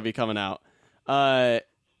screening to be coming out.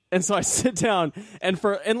 And so I sit down, and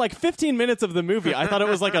in like 15 minutes of the movie, I thought it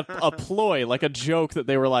was like a ploy, like a joke that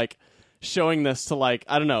they were like showing this to like,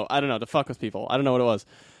 I don't know, to fuck with people. I don't know what it was.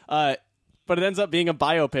 But it ends up being a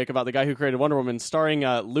biopic about the guy who created Wonder Woman, starring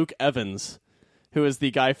Luke Evans, who is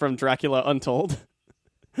the guy from Dracula Untold.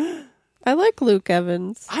 I like Luke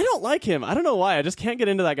Evans. I don't like him. I don't know why. I just can't get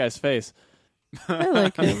into that guy's face. I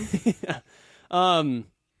like him.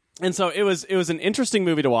 And so it was an interesting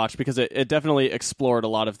movie to watch because it definitely explored a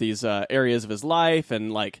lot of these areas of his life,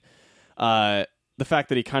 and like the fact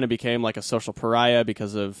that he kind of became like a social pariah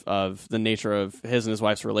because of the nature of his and his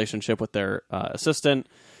wife's relationship with their assistant,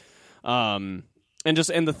 and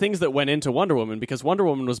the things that went into Wonder Woman, because Wonder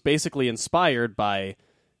Woman was basically inspired by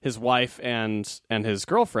his wife and his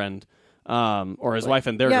girlfriend, or his wife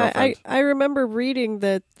and their girlfriend. I remember reading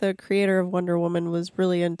that the creator of Wonder Woman was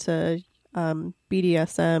really into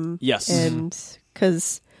BDSM. Yes. And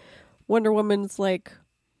because Wonder Woman's like,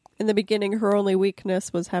 in the beginning, her only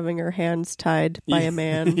weakness was having her hands tied by a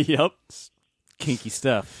man. Yep. Kinky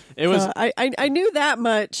stuff. It was. I knew that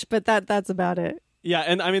much, but that's about it. Yeah,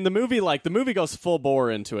 and I mean the movie goes full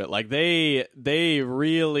bore into it. Like they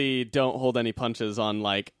really don't hold any punches on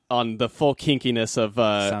the full kinkiness of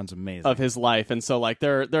Sounds amazing. of his life. And so like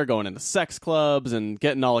they're going into sex clubs and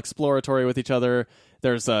getting all exploratory with each other.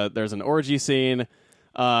 There's an orgy scene.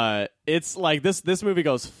 It's like this movie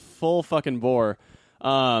goes full fucking bore.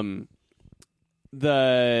 I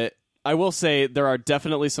will say there are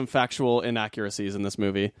definitely some factual inaccuracies in this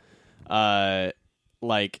movie.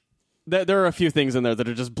 Like there are a few things in there that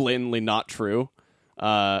are just blatantly not true.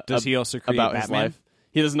 Does he also create about Batman? his life?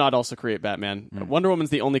 He does not also create Batman. Wonder Woman's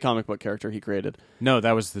the only comic book character he created. No,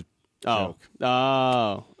 that was the joke.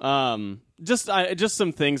 Just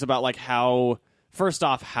some things about like how, first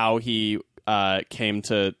off, how he came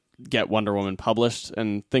to get Wonder Woman published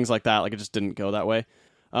and things like that. Like it just didn't go that way.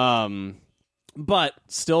 But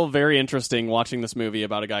still very interesting watching this movie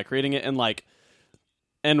about a guy creating it, and like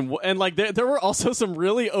there were also some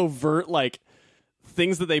really overt like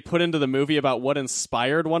things that they put into the movie about what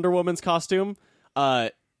inspired Wonder Woman's costume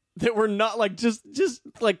that were not like just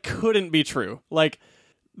like couldn't be true. Like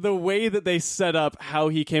the way that they set up how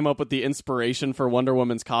he came up with the inspiration for Wonder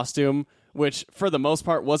Woman's costume, which for the most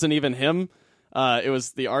part wasn't even him. It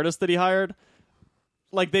was the artist that he hired.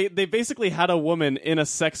 Like they basically had a woman in a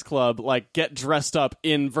sex club like get dressed up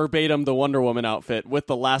in verbatim the Wonder Woman outfit with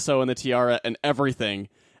the lasso and the tiara and everything,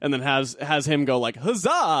 and then has him go like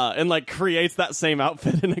huzzah and like creates that same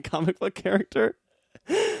outfit in a comic book character.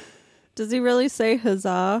 Does he really say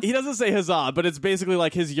huzzah? He doesn't say huzzah, but it's basically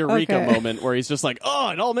like his eureka moment where he's just like, oh,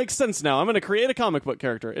 it all makes sense now. I'm going to create a comic book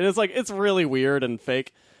character. And it's like, it's really weird and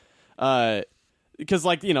fake. Because,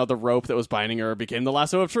 like, you know, the rope that was binding her became the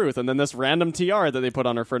lasso of truth. And then this random tiara that they put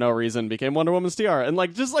on her for no reason became Wonder Woman's tiara. And,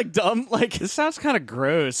 like, just, like, dumb. Like, This sounds kind of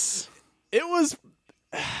gross. it was...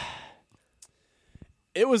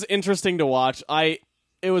 It was interesting to watch.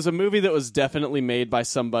 It was a movie that was definitely made by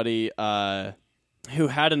somebody who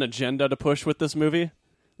had an agenda to push with this movie.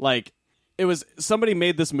 Like, it was... Somebody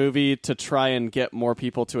made this movie to try and get more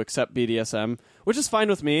people to accept BDSM, which is fine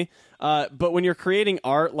with me. But when you're creating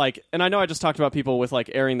art, like, and I know I just talked about people with like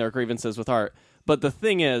airing their grievances with art, but the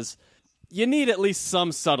thing is, you need at least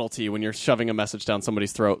some subtlety when you're shoving a message down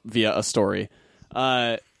somebody's throat via a story.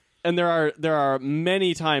 And there are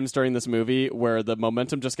many times during this movie where the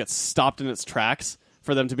momentum just gets stopped in its tracks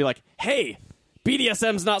for them to be like, "Hey,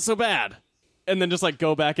 BDSM's not so bad," and then just like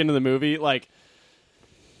go back into the movie, like,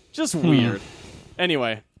 just weird.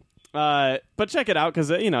 Anyway, but check it out because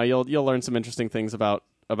you know you'll learn some interesting things about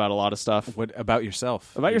a lot of stuff. What about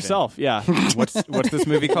yourself? About yourself, yeah. What's this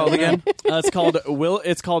movie called again?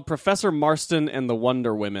 It's called Professor Marston and the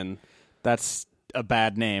Wonder Women. That's a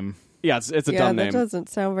bad name. Yeah, it's a dumb that name. doesn't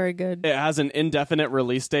sound very good. It has an indefinite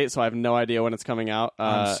release date, so I have no idea when it's coming out.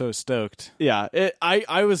 I'm so stoked. Yeah,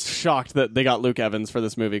 I was shocked that they got Luke Evans for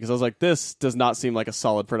this movie because I was like, this does not seem like a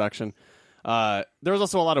solid production. There was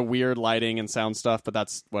also a lot of weird lighting and sound stuff, but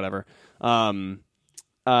that's whatever.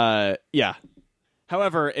 Yeah.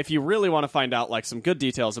 However, if you really want to find out like some good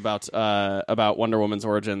details about Wonder Woman's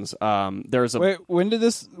origins, there's a Wait,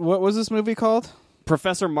 what was this movie called?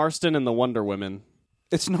 Professor Marston and the Wonder Women.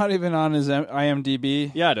 It's not even on his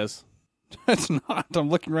IMDb. Yeah, it is. It's not. I'm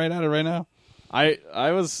looking right at it right now.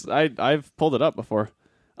 I've pulled it up before.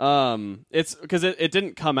 It's because it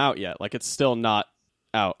didn't come out yet. Like it's still not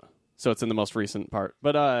out, so it's in the most recent part.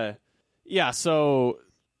 But yeah, so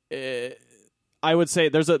I would say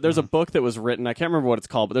there's a book that was written. I can't remember what it's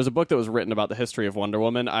called, but there's a book that was written about the history of Wonder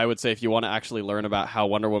Woman. I would say if you want to actually learn about how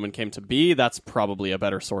Wonder Woman came to be, that's probably a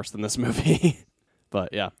better source than this movie.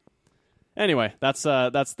 But yeah. Anyway, that's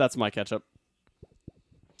my catch up.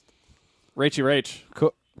 Rachy Rach.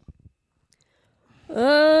 Cool.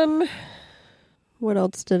 What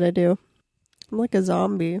else did I do? I'm like a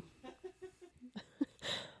zombie.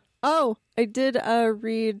 Oh, I did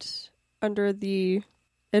read under the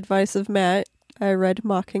advice of Matt. I read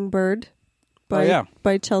Mockingbird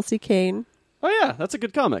by Chelsea Kane. Oh yeah, that's a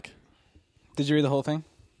good comic. Did you read the whole thing?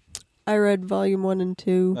 I read volume 1 and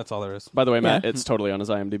 2. That's all there is. By the way, Matt, it's totally on his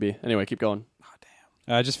IMDb. Anyway, keep going.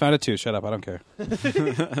 I just found it too. Shut up. I don't care.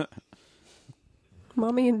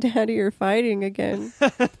 Mommy and Daddy are fighting again.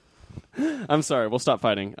 I'm sorry. We'll stop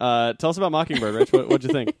fighting. Tell us about Mockingbird, Rich. What'd you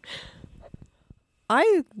think?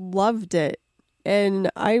 I loved it, and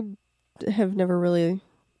I have never really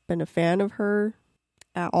been a fan of her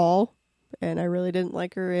at all, and I really didn't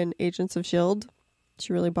like her in Agents of S.H.I.E.L.D.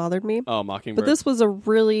 She really bothered me. Oh, Mockingbird. But this was a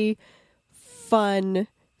really fun,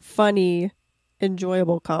 funny,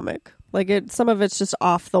 enjoyable comic. Like, some of it's just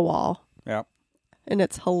off the wall, Yep. and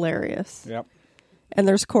it's hilarious. Yep. And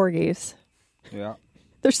there's corgis. Yeah.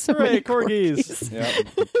 There's so Hooray, many corgis. Yep.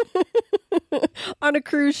 on a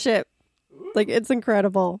cruise ship. Like, it's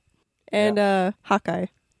incredible. And Hawkeye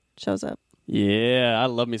shows up. Yeah, I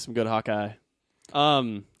love me some good Hawkeye.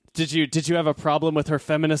 Did you have a problem with her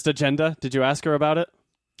feminist agenda? Did you ask her about it?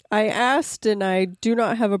 I asked, and I do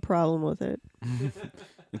not have a problem with it.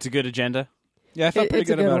 It's a good agenda. Yeah, I felt pretty It's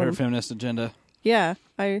a good good about her one. feminist agenda. Yeah,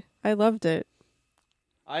 I loved it.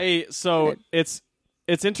 It's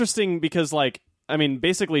interesting because, like, I mean,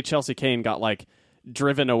 basically Chelsea Kane got, like,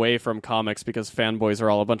 driven away from comics because fanboys are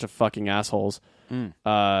all a bunch of fucking assholes.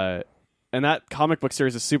 And that comic book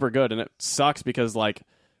series is super good, and it sucks because, like,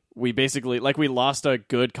 we lost a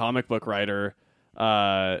good comic book writer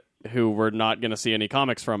who we're not going to see any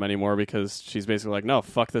comics from anymore because she's basically like, no,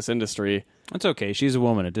 fuck this industry. It's okay. She's a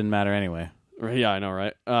woman. It didn't matter anyway. Yeah, I know,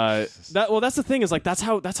 right? That's the thing is, like, that's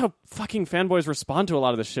how fucking fanboys respond to a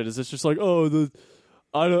lot of this shit. Is it's just like, oh,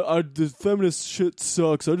 the feminist shit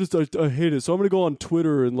sucks. I hate it. So I'm gonna go on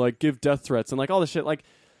Twitter and, like, give death threats and, like, all this shit. Like,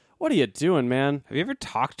 what are you doing, man? Have you ever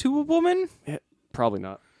talked to a woman? Yeah, probably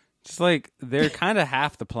not. It's like they're kind of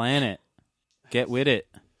half the planet. Get with it.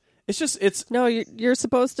 It's No, you're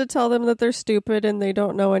supposed to tell them that they're stupid and they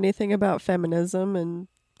don't know anything about feminism and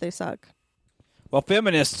they suck. Well,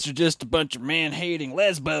 feminists are just a bunch of man-hating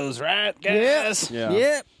lesbos, right, guys? Yeah.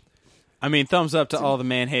 Yep. I mean, thumbs up to all the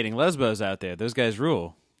man-hating lesbos out there. Those guys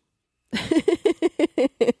rule.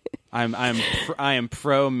 I am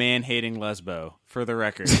pro man-hating lesbo, for the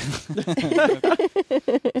record.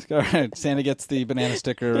 All right, Santa gets the banana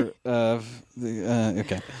sticker of the.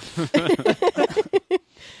 Okay.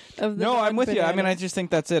 No, I'm with you. I mean, I just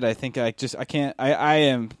think that's it. I think I can't. I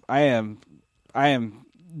am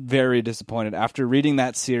very disappointed after reading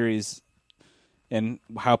that series and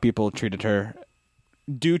how people treated her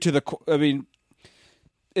due to the. I mean,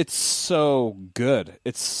 it's so good.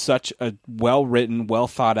 It's such a well written, well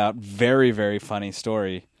thought out, very, very funny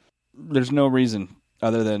story. There's no reason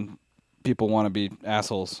other than people want to be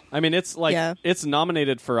assholes. I mean, it's like it's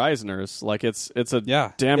nominated for Eisners. Like, it's a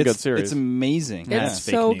damn good series. It's amazing. It's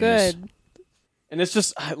so good. And it's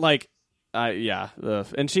just like,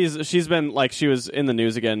 and she's been, like, she was in the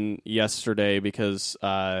news again yesterday because,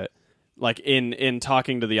 like, in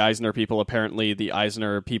talking to the Eisner people, apparently the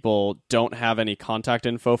Eisner people don't have any contact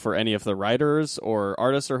info for any of the writers or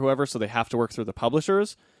artists or whoever, so they have to work through the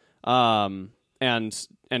publishers.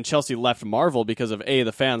 And Chelsea left Marvel because of A,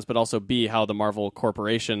 the fans, but also B, how the Marvel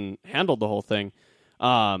Corporation handled the whole thing.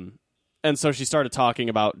 And so she started talking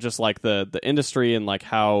about just, like, the industry and, like,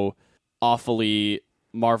 how awfully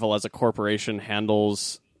Marvel as a corporation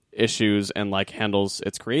handles issues and, like, handles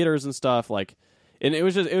its creators and stuff. Like, and it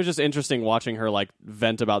was just interesting watching her, like,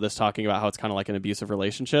 vent about this, talking about how it's kind of like an abusive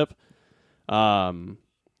relationship. I don't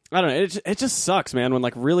know. It just sucks, man, when,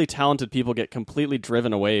 like, really talented people get completely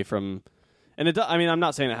driven away from. And I mean, I'm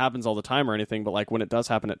not saying it happens all the time or anything, but, like, when it does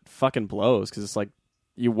happen, it fucking blows because it's like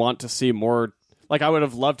you want to see more. Like, I would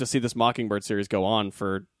have loved to see this Mockingbird series go on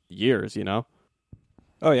for years, you know?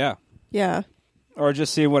 Oh yeah. Yeah. Or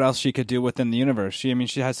just see what else she could do within the universe. She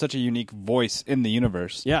has such a unique voice in the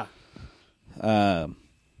universe. Yeah. Yeah,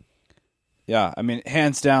 I mean,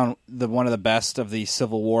 hands down, one of the best of the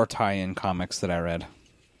Civil War tie-in comics that I read.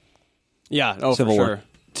 Yeah. Civil for War sure.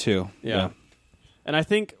 2. Yeah. And I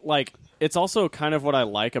think, like, it's also kind of what I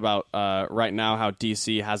like about right now how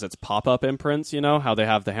DC has its pop-up imprints, you know? How they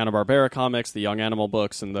have the Hanna-Barbera comics, the Young Animal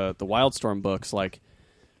books, and the Wildstorm books. Like,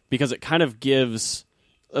 because it kind of gives,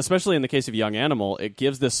 especially in the case of Young Animal, it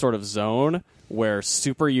gives this sort of zone where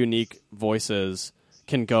super unique voices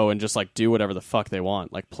can go and just like do whatever the fuck they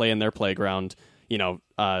want, like play in their playground. You know,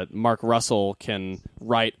 Mark Russell can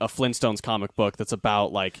write a Flintstones comic book that's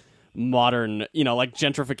about like modern, you know, like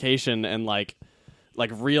gentrification and like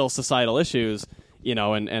real societal issues, you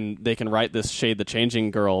know, and they can write this Shade the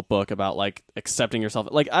Changing Girl book about like accepting yourself.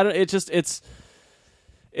 Like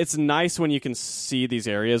it's nice when you can see these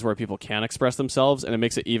areas where people can express themselves, and it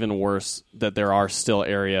makes it even worse that there are still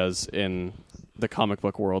areas in the comic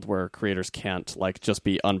book world where creators can't like just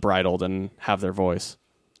be unbridled and have their voice.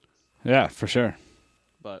 Yeah, for sure.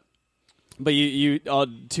 But you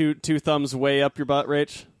two thumbs way up your butt,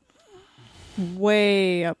 Rach.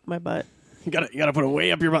 Way up my butt. You gotta put it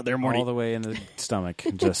way up your butt there, Morty. All the way in the stomach.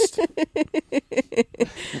 Just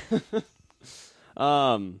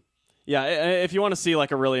yeah. If you want to see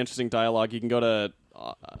like a really interesting dialogue, you can go to.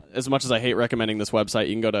 As much as I hate recommending this website,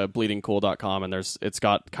 you can go to bleedingcool.com, and it's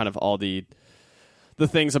got kind of all the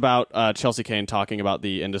things about Chelsea Kane talking about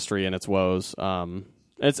the industry and its woes.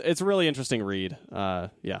 It's a really interesting read.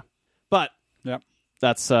 Yeah. But Yep.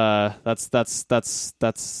 that's that.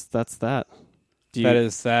 That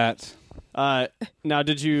is that. Now,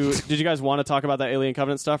 did you guys want to talk about that Alien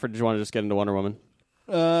Covenant stuff, or did you want to just get into Wonder Woman?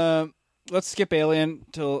 Let's skip Alien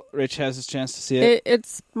till Rich has his chance to see it.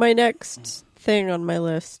 It's my next thing on my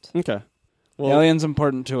list. Okay. Well, Alien's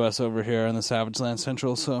important to us over here in the Savage Land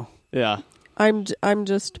Central, so yeah. I'm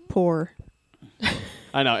just poor.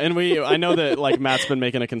 I know, and I know that like Matt's been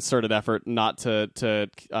making a concerted effort not to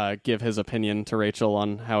give his opinion to Rachel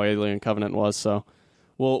on how Alien Covenant was. So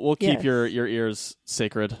we'll keep Yes. your ears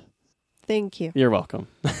sacred. Thank you. You're welcome.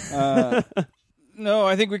 no,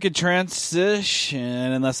 I think we could transition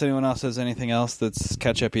unless anyone else has anything else that's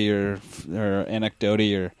catch-uppy or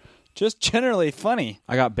anecdote-y or just generally funny.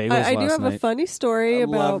 I got bagels I do last have night. a funny story I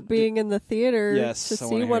about loved being in the theater Yes, to I see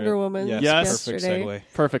wanna hear Wonder it. Woman Yes, Yes. yesterday. perfect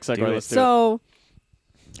segue. Perfect segue. Do it. Let's do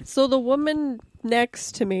it. So the woman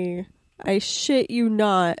next to me, I shit you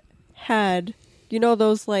not, had, you know,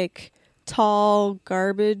 those like tall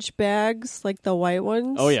garbage bags, like the white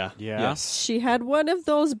ones? Oh yeah. Yeah. Yes. She had one of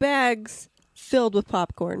those bags filled with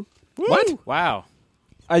popcorn What? Wow.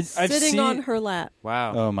 I've sitting seen... on her lap.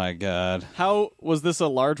 Wow. Oh my god. How was this a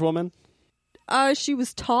large woman? She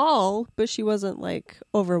was tall, but she wasn't like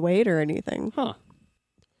overweight or anything. Huh.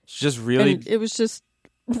 It's just really. And it was just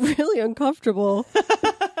really uncomfortable.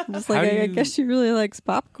 I'm just like, How do I you- guess she really likes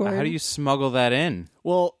popcorn. How do you smuggle that in?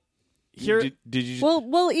 Well, here. Did you?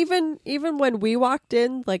 Well, even when we walked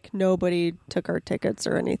in, like nobody took our tickets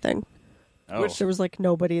or anything. Oh. There was like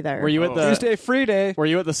nobody there. Were you at the Tuesday free day. Were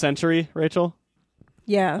you at the Century, Rachel?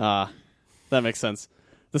 Yeah. That makes sense.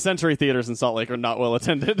 The Century theaters in Salt Lake are not well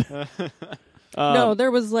attended. No,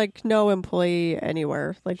 there was like no employee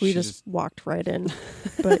anywhere. Like we She just just- walked right in.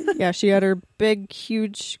 But yeah, she had her big,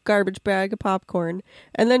 huge garbage bag of popcorn,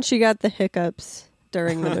 and then she got the hiccups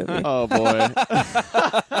during the movie. Oh boy.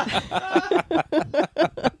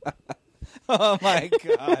 Oh my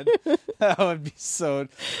god. That would be so...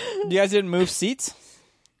 You guys didn't move seats?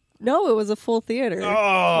 No, it was a full theater.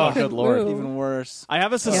 Oh, good lord. Ooh. Even worse. I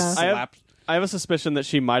have a Yeah. I have a suspicion that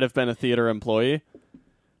she might have been a theater employee.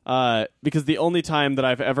 Because the only time that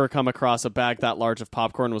I've ever come across a bag that large of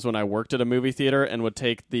popcorn was when I worked at a movie theater and would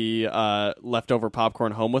take the leftover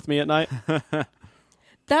popcorn home with me at night.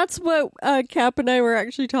 That's what Cap and I were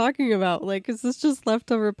actually talking about. Like, is this just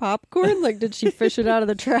leftover popcorn? Like, did she fish it out of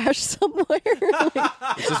the trash somewhere? Like,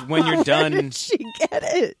 It's just when you're where done. did she get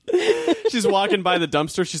it? She's walking by the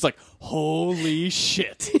dumpster. She's like, holy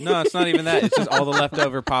shit. No, it's not even that. It's just all the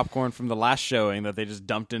leftover popcorn from the last showing that they just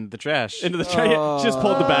dumped into the trash. Into the trash. She just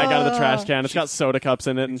pulled the bag out of the trash can. It's got soda cups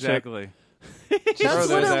in it and Exactly. That's those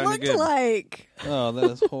what out it in the looked good. like. Oh,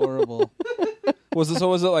 that is horrible. Was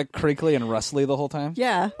it like crinkly and rustly the whole time?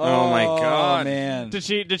 Yeah. Oh my God. man.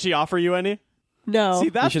 shit. Did she offer you any? No. See,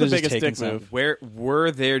 that's the should've just biggest taken dick some. move. Where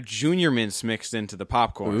were there junior mints mixed into the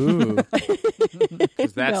popcorn? Ooh.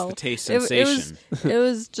 Because that's No. the taste It sensation. it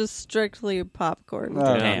was just strictly popcorn.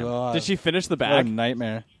 Oh, Damn. God. Did she finish the What a bag?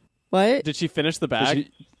 nightmare. What? Did she finish the bag?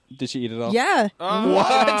 Did she eat it all? Yeah.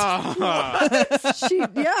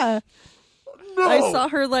 Yeah. I saw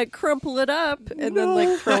her like crumple it up and then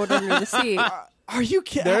like throw it under the seat. Are you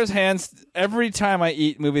kidding? There's hands. Every time I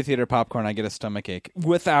eat movie theater popcorn, I get a stomach ache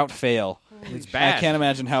without fail. It's bad. I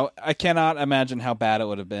cannot imagine how bad it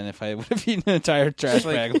would have been if I would have eaten an entire trash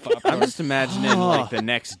bag of popcorn. I'm just imagining like the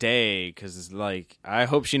next day because like I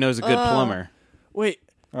hope she knows a good plumber. Wait,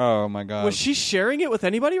 Oh my god. was she sharing it with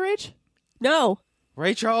anybody, Rach? No.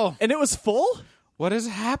 Rachel, And it was full? what is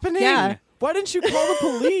happening? Yeah. Why didn't you call the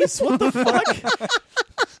police? What the fuck?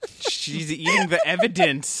 She's eating the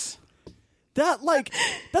evidence. That's like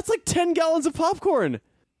 10 gallons of popcorn.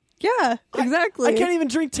 Yeah, exactly. I can't even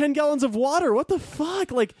drink 10 gallons of water. What the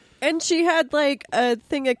fuck? Like, And she had like a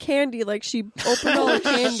thing of candy. Like she opened all the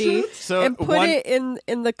candy So and put it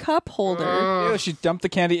in the cup holder. Ew, she dumped the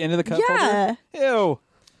candy into the cup Yeah. holder? Ew.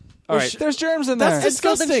 All right. There's germs in That's there. And so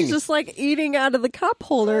then disgusting. she's just like eating out of the cup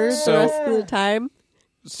holder So- the rest of the time,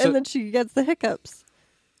 So- and then she gets the hiccups.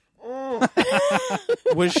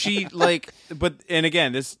 Was she like? But and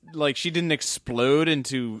again, this like she didn't explode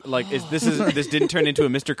into like this didn't turn into a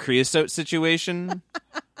Mr. Creosote situation.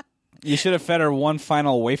 You should have fed her one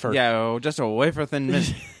final wafer. Yeah, just a wafer thin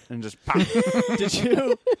mint and just pop. did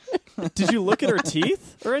you look at her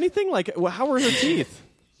teeth or anything? Like, how were her teeth?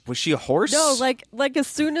 Was she a horse? No, like as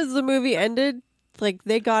soon as the movie ended, like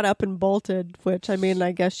they got up and bolted. Which I mean,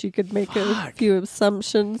 I guess you could make a few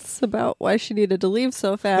assumptions about why she needed to leave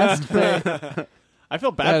so fast. But I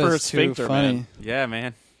feel bad That for her is too sphincter, funny. man. Yeah,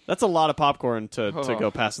 man. That's a lot of popcorn to Oh. go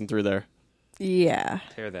passing through there. yeah,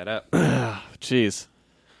 Tear that up. Jeez.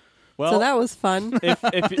 Well, so that was fun.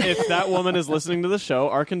 if that woman is listening to the show,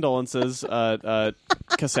 our condolences,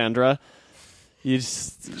 Cassandra. You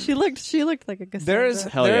just, She looked like a Cassandra. There's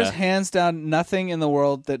Hell there's yeah. hands down nothing in the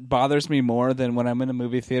world that bothers me more than when I'm in a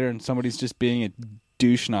movie theater and somebody's just being a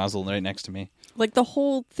douche nozzle right next to me. like the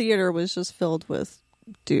whole theater was just filled with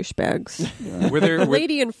douchebags. Were there? The Were,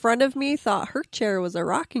 lady in front of me thought her chair was a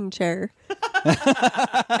rocking chair,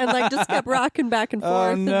 and like just kept rocking back and forth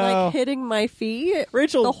Oh, and no. like hitting my feet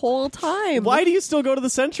Rachel, the whole time. why do you still go to the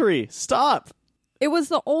Century? Stop. It was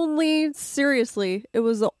the only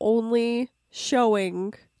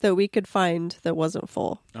showing that we could find that wasn't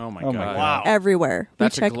full. oh my Oh god! my God. Wow. Everywhere.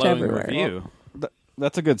 That's we a checked glowing everywhere. review.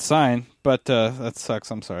 That's a good sign, but that sucks.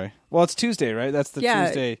 I'm sorry. Well, it's Tuesday, right? That's the Yeah,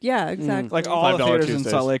 Tuesday. yeah, exactly. Like all the $5 theaters in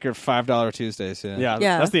Tuesdays. Salt Lake are $5 Tuesdays. Yeah.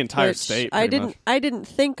 Yeah, that's the entire which state. I pretty much. didn't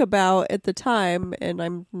think about at the time, and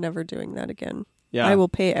I'm never doing that again. Yeah. I will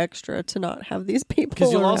pay extra to not have these people.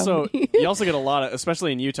 Because you'll around also me. you also get a lot of,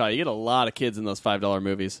 especially in Utah, you get a lot of kids in those $5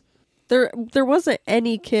 movies. there wasn't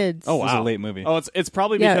any kids. Oh It was wow, a late movie. Oh, it's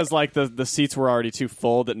probably Yeah. because like the seats were already too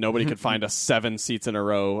full that nobody could find a 7 seats in a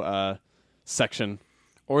row section.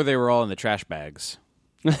 Or they were all in the trash bags,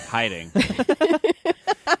 hiding.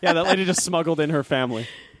 Yeah, that lady just smuggled in her family.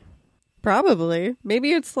 Probably.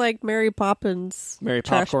 Maybe it's like Mary Poppins. Mary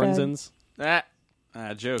trash bag. Popcornsons.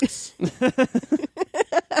 Jokes.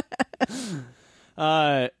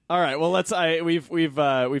 All right. Well,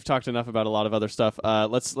 we've talked enough about a lot of other stuff.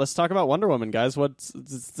 Let's talk about Wonder Woman, guys. What's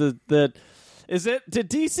the is it? Did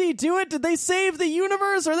DC do it? Did they save the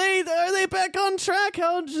universe? Are they back on track?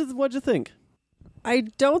 What'd you think? I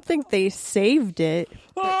don't think they saved it,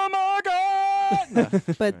 Oh my god!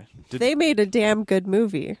 but Did- they made a damn good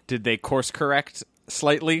movie. Did they course correct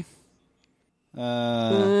slightly?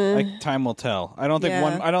 Like time will tell. I don't think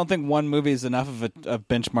Yeah. I don't think one movie is enough of a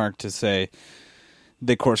benchmark to say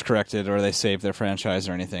they course corrected or they saved their franchise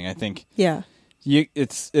or anything. I think Yeah.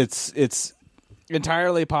 it's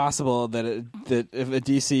entirely possible that that if a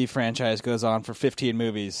DC franchise goes on for 15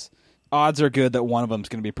 movies, odds are good that one of them is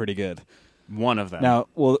going to be pretty good. One of them. Now,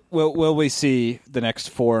 will we see the next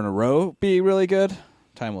 4 in a row be really good?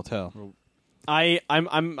 Time will tell.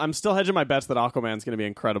 I'm still hedging my bets that Aquaman's going to be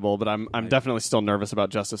incredible, but I'm definitely still nervous about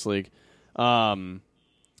Justice League. Yep.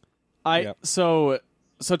 So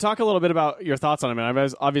talk a little bit about your thoughts on it. I mean,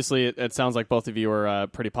 obviously it sounds like both of you are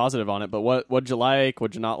pretty positive on it, but what'd you like?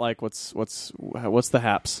 What'd you not like? What's the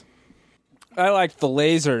haps? I liked the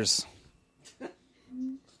lasers.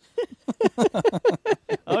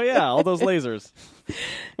 Oh yeah, all those lasers.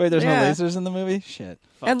 Wait, there's Yeah. no lasers in the movie? Shit.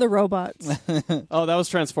 And the robots. Oh, that was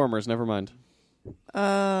Transformers. Never mind.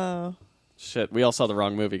 Oh. Shit, we all saw the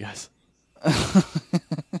wrong movie, guys. Have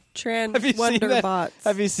you seen that? Wonderbots.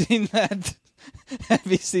 Have you seen that? Have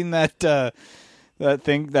you seen that? That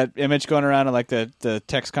thing, that image going around in like the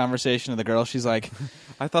text conversation of the girl. She's like,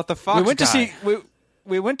 I thought the Fox "We went guy. to see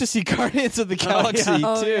we went to see Guardians of the Galaxy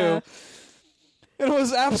Oh, too." yeah. It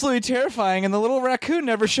was absolutely terrifying, and the little raccoon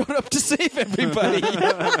never showed up to save everybody.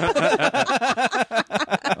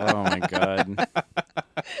 Oh my god.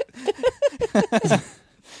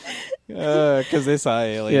 Because they saw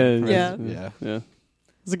Alien. Yeah. Yeah.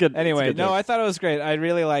 It's a good. Anyway, it's a good no, joke. I thought it was great. I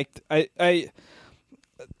really liked.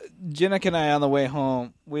 Jinnick and I on the way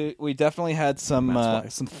home, we definitely had some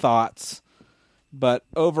thoughts, but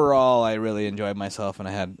overall, I really enjoyed myself, and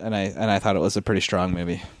I thought it was a pretty strong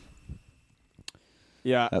movie.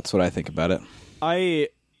 Yeah, That's what I think about it.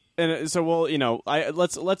 so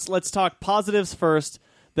let's talk positives first.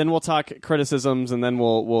 then we'll talk criticisms, and then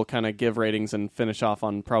we'll kind of give ratings and finish off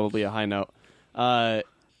on probably a high note.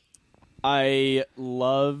 I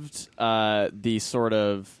loved the sort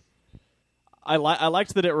of. I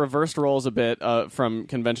liked that it reversed roles a bit from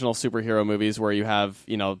conventional superhero movies, where you have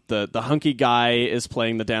the hunky guy is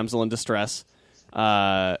playing the damsel in distress,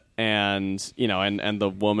 and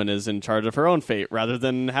the woman is in charge of her own fate rather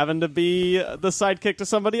than having to be the sidekick to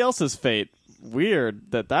somebody else's fate.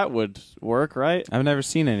 Weird that would work, right? I've never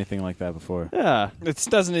seen anything like that before. Yeah, It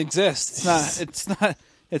doesn't exist. It's not.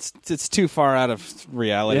 It's too far out of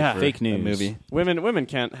reality. Yeah. For Fake a news. movie. women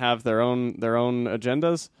can't have their own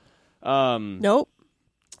agendas. Nope.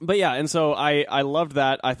 But yeah, and so I loved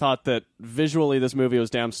that. I thought that visually this movie was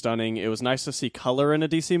damn stunning. It was nice to see color in a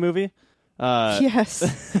DC movie. Yes.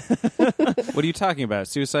 What are you talking about?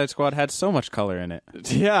 Suicide Squad had so much color in it.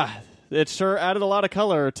 Yeah, it sure added a lot of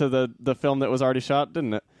color to the film that was already shot,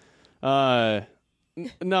 didn't it? No,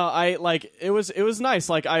 it was nice.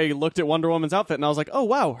 Like, I looked at Wonder Woman's outfit and I was like, oh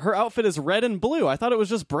wow, her outfit is red and blue. I thought it was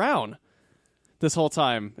just brown this whole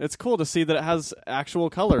time. It's cool to see that it has actual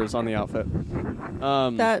colors on the outfit.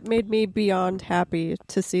 That made me beyond happy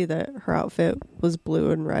to see that her outfit was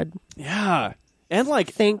blue and red. Yeah, and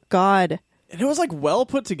Thank God. and it was well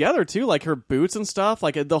put together too. Like her boots and stuff.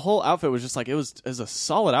 Like the whole outfit was just it was a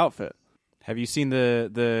solid outfit. Have you seen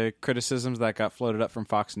the criticisms that got floated up from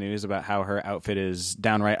Fox News about how her outfit is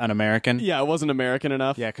downright un-American? Yeah, it wasn't American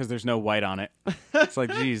enough. Yeah, because there's no white on it. It's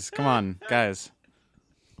like, geez, come on, guys.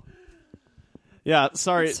 Yeah,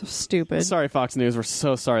 sorry. So stupid. Sorry, Fox News. We're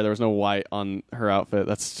so sorry there was no white on her outfit.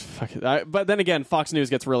 That's fucking. But then again, Fox News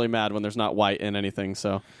gets really mad when there's not white in anything.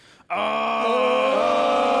 So.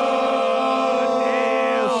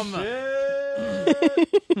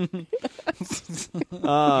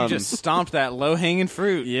 You just stomped that low-hanging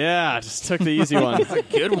fruit. Yeah, just took the easy one. That's a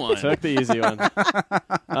good one. Took the easy one.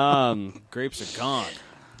 Grapes are gone.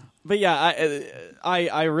 But yeah,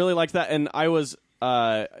 I really liked that, and I was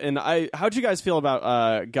how'd you guys feel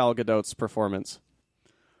about Gal Gadot's performance?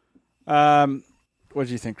 What do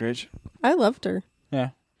you think, Rich? I loved her. Yeah,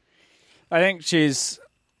 I think she's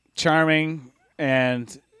charming,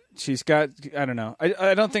 and she's got. I don't know.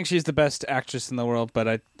 I don't think she's the best actress in the world,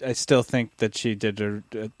 but I still think that she did her.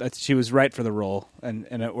 She was right for the role, and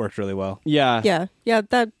it worked really well. Yeah, Yeah.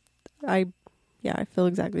 I feel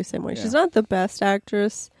exactly the same way. Yeah. She's not the best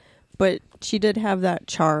actress, but she did have that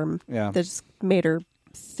charm Yeah. that just made her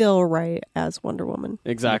feel right as Wonder Woman.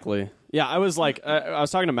 exactly. Yeah, I was I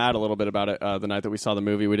was talking to Matt a little bit about it the night that we saw the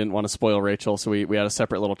movie. We didn't want to spoil Rachel, so we had a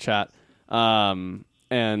separate little chat. And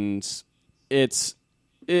it's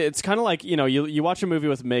kind of like, you watch a movie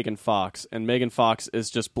with Megan Fox, and Megan Fox is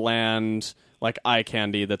just bland, eye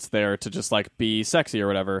candy that's there to just be sexy or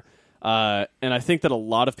whatever. And I think that a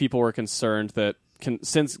lot of people were concerned that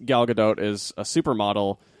since Gal Gadot is a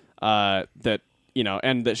supermodel, that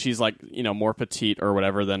and that she's more petite or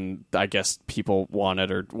whatever than I guess people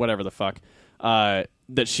wanted or whatever the fuck, that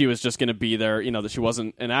she was just going to be there, that she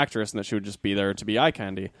wasn't an actress and that she would just be there to be eye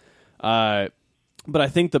candy. But I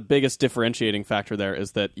think the biggest differentiating factor there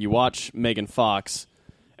is that you watch Megan Fox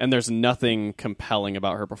and there's nothing compelling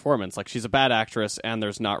about her performance. She's a bad actress and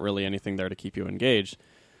there's not really anything there to keep you engaged.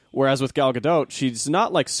 Whereas with Gal Gadot, she's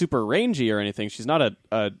not super rangy or anything. She's not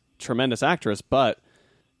a tremendous actress, but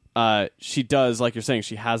she does, like you're saying,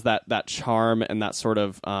 she has that charm and that sort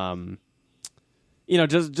of,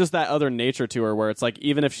 just that other nature to her where it's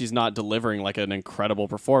even if she's not delivering an incredible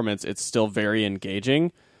performance, it's still very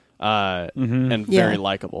engaging. And very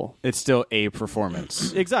likable. It's still a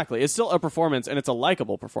performance. Exactly. It's still a performance, and it's a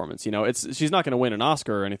likable performance. She's not going to win an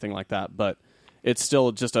Oscar or anything like that, but it's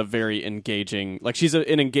still just a very engaging... she's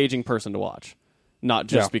an engaging person to watch, not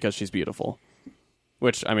just because she's beautiful.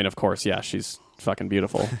 Which, I mean, of course, yeah, she's fucking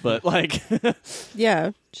beautiful, but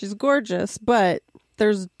Yeah, she's gorgeous, but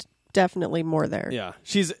there's definitely more there. Yeah,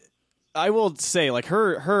 I will say,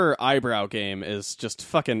 her eyebrow game is just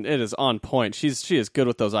fucking... It is on point. She is good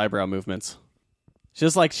with those eyebrow movements.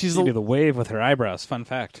 She's She do the wave with her eyebrows. Fun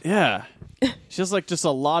fact. Yeah. She has just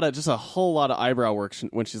a whole lot of eyebrow work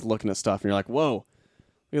when she's looking at stuff, and you're like, whoa,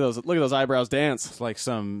 look at those eyebrows dance. It's like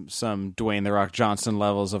some Dwayne The Rock Johnson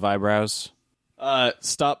levels of eyebrows.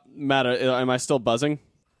 Stop, Matt. Am I still buzzing?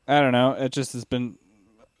 I don't know. It just has been.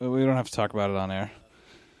 We don't have to talk about it on air.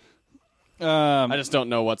 I just don't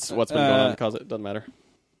know what's been going on because it doesn't matter.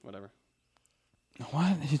 Whatever.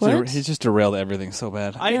 What? What? He just derailed everything so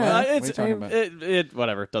bad.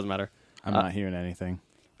 Whatever. Doesn't matter. I'm not hearing anything.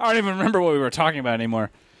 I don't even remember what we were talking about anymore.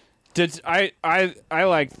 I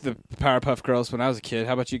liked the Powerpuff Girls when I was a kid.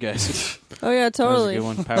 How about you guys? Oh yeah, That was a totally. good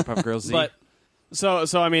one. Powerpuff Girls Z. But So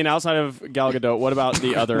I mean, outside of Gal Gadot, what about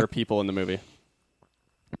the other people in the movie?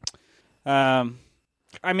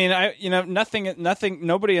 I mean,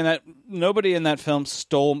 nobody in that film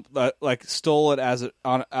stole it as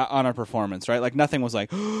on a performance, right? Like nothing was like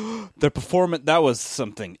the performance that was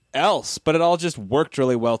something else, but it all just worked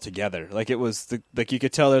really well together. Like it was like you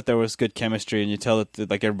could tell that there was good chemistry, and you tell that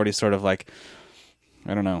like everybody sort of like,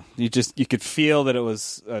 I don't know, you could feel that it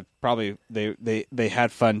was probably they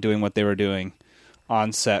had fun doing what they were doing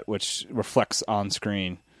on set, which reflects on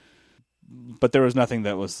screen. But there was nothing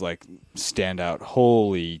that was like stand out.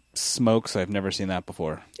 Holy smokes, I've never seen that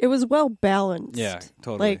before. It was well balanced. Yeah,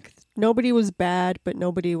 totally. Like nobody was bad, but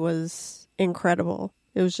nobody was incredible.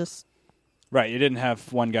 It was just Right, you didn't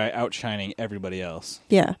have one guy outshining everybody else.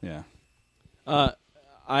 yeah. Yeah.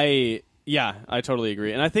 I totally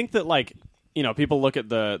agree. And I think that like, you know, people look at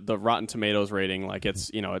the Rotten Tomatoes rating, like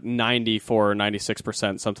it's, you know, at 94,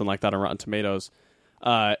 96%, something like that on Rotten Tomatoes.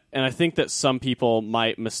 And I think that some people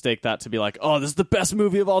might mistake that to be like, oh, this is the best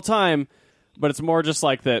movie of all time. But it's more just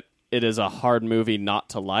like that it is a hard movie not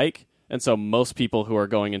to like. And so most people who are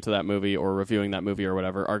going into that movie or reviewing that movie or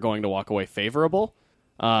whatever are going to walk away favorable.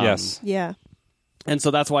 Yes. Yeah. And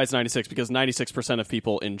so that's why it's 96, because 96% of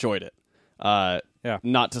people enjoyed it. Yeah.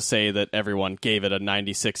 Not to say that everyone gave it a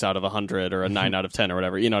 96 out of 100 or a 9 out of 10 or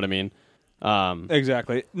whatever. You know what I mean?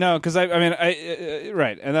 Exactly. No, because I mean,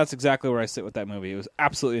 right, and that's exactly where I sit with that movie. It was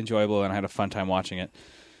absolutely enjoyable, and I had a fun time watching it.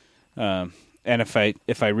 And if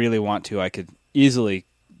I really want to, I could easily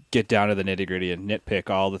get down to the nitty gritty and nitpick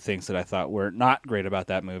all the things that I thought were not great about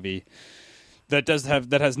that movie. That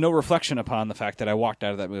has no reflection upon the fact that I walked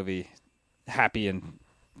out of that movie happy and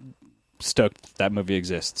stoked that movie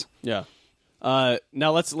exists. Yeah.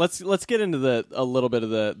 Now let's get into a little bit of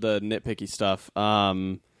the nitpicky stuff.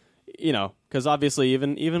 You know, because obviously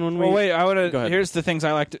even when we... Well, wait, I want Go to... ahead. Here's the things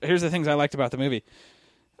I liked about the movie.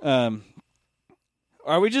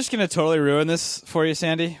 Are we just going to totally ruin this for you,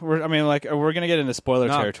 Sandy? We're going to get into spoiler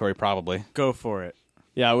territory, probably. Go for it.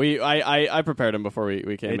 Yeah, I prepared him before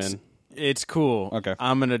we came in. It's cool. Okay.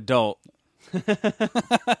 I'm an adult.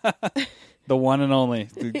 The one and only.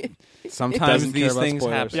 Sometimes Doesn't care these about things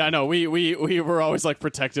spoilers. happen. Yeah, no, we were always like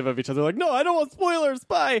protective of each other, like, no, I don't want spoilers,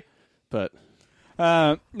 bye. But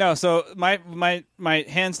No, so my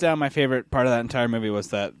hands down, my favorite part of that entire movie was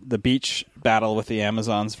the beach battle with the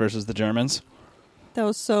Amazons versus the Germans. That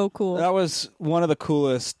was so cool. That was one of the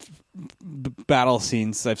coolest battle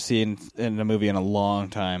scenes I've seen in a movie in a long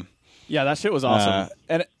time. yeah, that shit was awesome.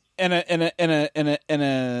 And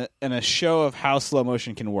a show of how slow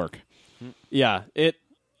motion can work. Yeah, it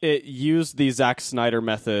used the Zack Snyder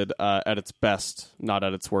method at its best, not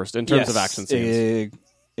at its worst, in terms of action scenes.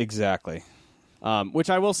 Exactly. Which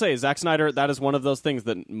I will say, Zack Snyder, that is one of those things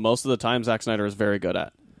that most of the time Zack Snyder is very good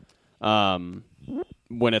at.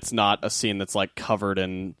 When it's not a scene that's like covered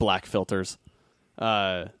in black filters.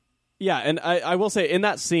 Yeah, and I will say, in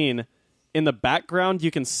that scene, in the background,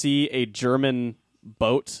 you can see a German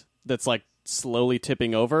boat that's like slowly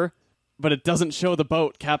tipping over, but it doesn't show the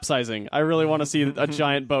boat capsizing. I really want to see a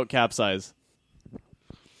giant boat capsize.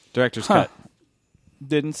 Director's cut.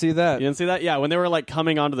 Didn't see that. You didn't see that? Yeah, when they were like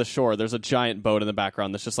coming onto the shore, there's a giant boat in the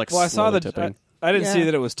background that's just like Well, I saw slowly that. tipping. I didn't see Yeah.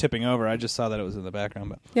 that it was tipping over. I just saw that it was in the background.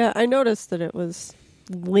 But Yeah, I noticed that it was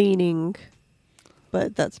leaning,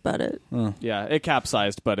 but that's about it. Yeah, it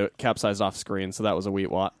capsized, but it capsized off screen, so that was a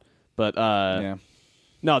wheat watt. But yeah.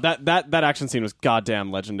 no, that action scene was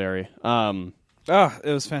goddamn legendary. Oh,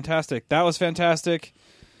 it was fantastic. That was fantastic.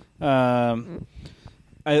 There's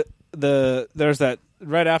that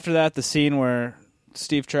right after that, the scene where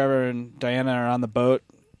Steve Trevor and Diana are on the boat,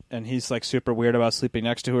 and he's like super weird about sleeping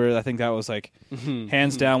next to her. I think that was like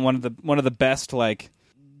hands down one of the best like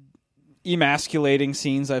emasculating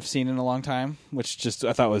scenes I've seen in a long time, which just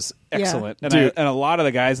I thought was excellent. And Dude. and a lot of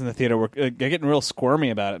the guys in the theater were getting real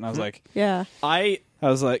squirmy about it, and I was like, Yeah. I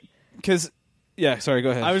because yeah, sorry,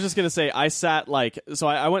 go ahead. was just gonna say, I sat like, so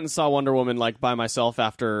I went and saw Wonder Woman like by myself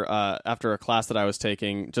after a class that I was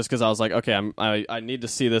taking, just because I was like, okay, I need to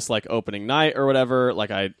see this like opening night or whatever.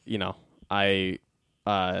 Like I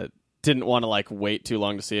didn't want to like wait too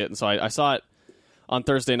long to see it, and so I saw it on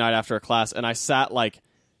Thursday night after a class, and I sat like,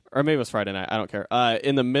 or maybe it was Friday night, I don't care.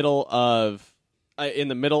 In the middle of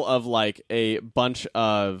like a bunch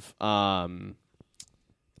of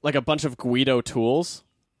Guido tools.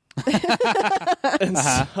 And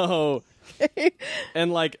so,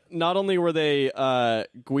 and like, not only were they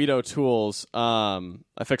Guido tools, I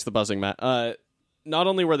fixed the buzzing, Matt. Not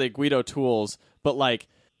only were they Guido tools, but like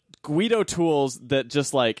Guido tools that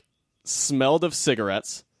just like smelled of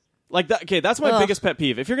cigarettes. Like that. Okay, that's my biggest pet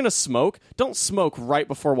peeve. If you're gonna smoke, don't smoke right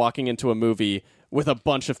before walking into a movie with a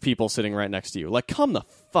bunch of people sitting right next to you. Like, come the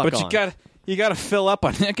fuck But on. you got to fill up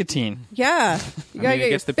on nicotine. Yeah. You gotta it get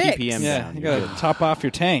gets the your fix. ppm Yeah, down. you You're got good. to top off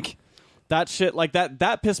your tank. That shit, like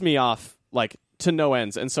that pissed me off, like, to no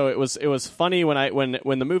ends. And so it was funny when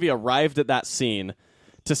the movie arrived at that scene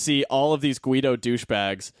to see all of these Guido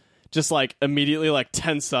douchebags just like immediately like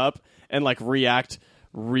tense up and like react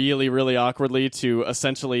really, really awkwardly to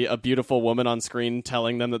essentially a beautiful woman on screen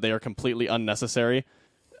telling them that they are completely unnecessary.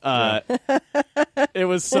 It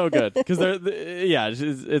was so good because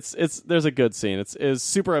it's there's a good scene. It's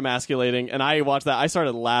super emasculating, and I watched that. I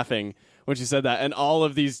started laughing when she said that, and all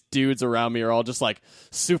of these dudes around me are all just like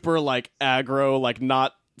super like aggro, like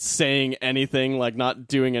not saying anything, like not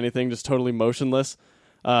doing anything, just totally motionless.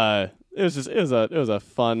 It was a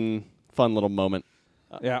fun little moment.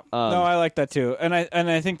 Yeah. No, I like that too. And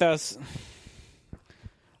I think that's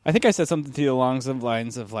I think I said something to you along the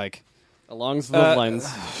lines of like Along those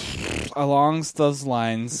lines. along those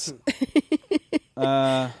lines.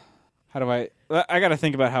 How do I got to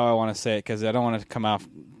think about how I want to say it because I don't want to come off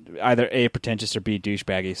either A, pretentious, or B,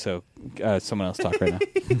 douchebaggy. So someone else talk right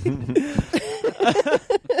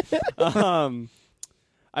now.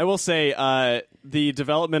 I will say the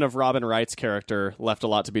development of Robin Wright's character left a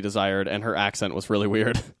lot to be desired, and her accent was really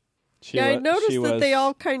weird. I noticed that they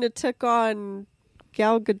all kind of took on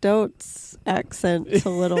Gal Gadot's accent a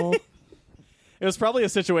little. It was probably a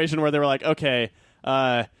situation where they were like, okay,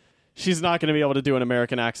 she's not going to be able to do an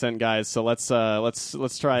American accent, guys, so let's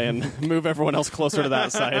try and move everyone else closer to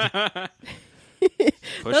that side.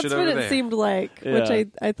 That's what it seemed like, which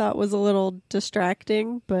I thought was a little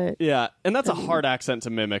distracting, but Yeah, and that's a hard accent to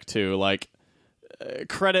mimic too. Like,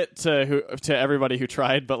 credit to everybody who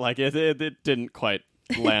tried, but like it didn't quite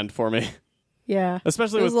land for me. yeah,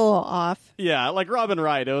 Especially it was with a little off. yeah, like Robin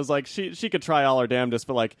Wright. It was like she could try all her damnedest,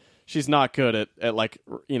 but like she's not good at like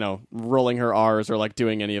rolling her R's or like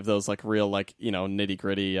doing any of those like real like nitty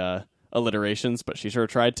gritty alliterations. But she sure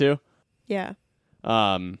tried to. Yeah.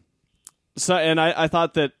 So, and I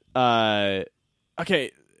thought that,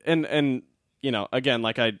 okay, and again,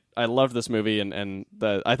 like I loved this movie, and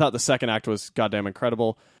I thought the second act was goddamn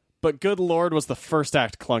incredible, but good lord, was the first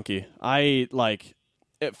act clunky.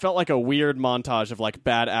 It felt like a weird montage of like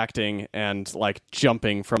bad acting and like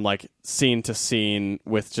jumping from like scene to scene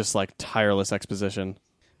with just like tireless exposition.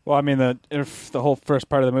 Well, I mean, the whole first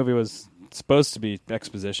part of the movie was supposed to be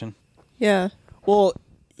exposition. Yeah. Well,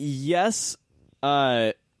 yes,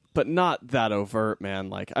 but not that overt,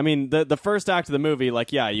 man. Like, I mean, the first act of the movie,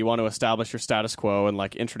 like, yeah, you want to establish your status quo and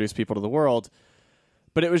like introduce people to the world,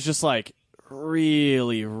 but it was just like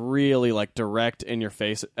really, really like direct in your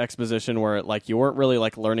face exposition where like you weren't really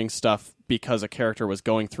like learning stuff because a character was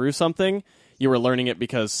going through something. You were learning it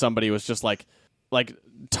because somebody was just like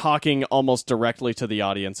talking almost directly to the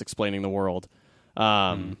audience, explaining the world.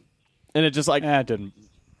 And it just like It didn't.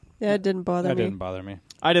 Yeah, it didn't bother That me. didn't bother me.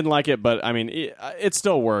 I didn't like it, but I mean, it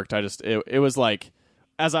still worked. It was like,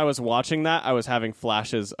 as I was watching that, I was having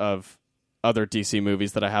flashes of other DC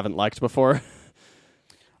movies that I haven't liked before.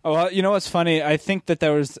 Oh, well, you know what's funny? I think that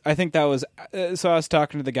was. So I was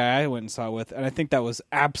talking to the guy I went and saw it with, and I think that was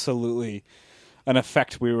absolutely an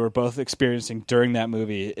effect we were both experiencing during that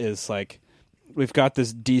movie. Is like we've got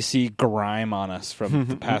this DC grime on us from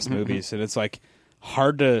the past movies, and it's like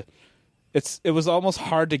hard to. It was almost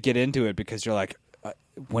hard to get into it because you're like,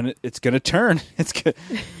 when it's going to turn, it's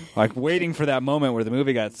like waiting for that moment where the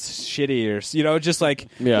movie got shitty or just like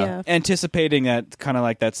Yeah. anticipating that kind of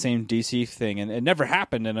like that same DC thing, and it never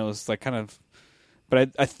happened, and it was like kind of.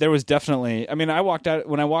 But there was definitely. I mean, when I walked out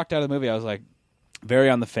of the movie, I was like very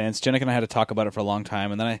on the fence. Jenica and I had to talk about it for a long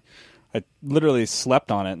time, and then I literally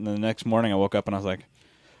slept on it, and then the next morning I woke up and I was like,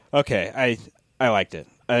 okay, I liked it.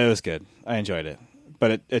 It was good. I enjoyed it.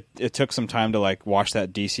 But it took some time to like wash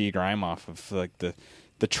that DC grime off of like the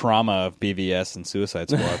trauma of BVS and Suicide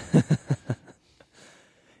Squad.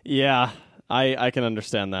 Yeah, I can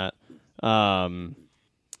understand that. That's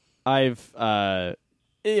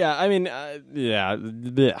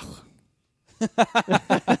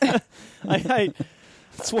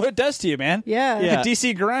what it does to you, man. Yeah. Yeah. The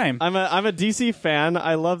DC grime. I'm a DC fan.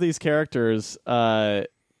 I love these characters. But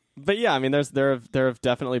yeah, I mean, there have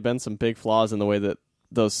definitely been some big flaws in the way that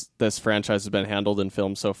this franchise has been handled in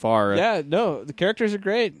film so far. Yeah, no, the characters are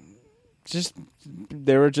great. Just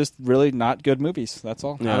they were just really not good movies. That's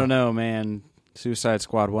all. Yeah. I don't know, man. Suicide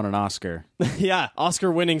Squad won an Oscar. Yeah,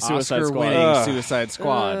 Oscar-winning Suicide Squad. Oscar-winning Suicide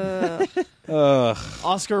Squad.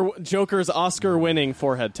 Joker's Oscar-winning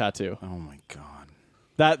forehead tattoo. Oh my god.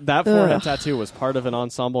 That forehead tattoo was part of an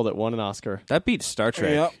ensemble that won an Oscar. That beats Star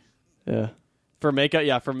Trek. Yep. Yeah, for makeup.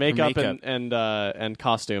 Yeah, for makeup, makeup. and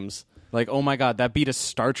costumes. Like, oh my god, that beat a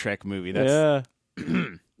Star Trek movie. That's Yeah.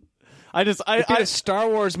 I It beat a Star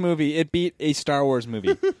Wars movie. It beat a Star Wars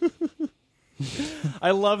movie.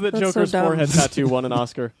 I love that That's so Joker's dumb. forehead tattoo won an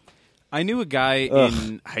Oscar. I knew a guy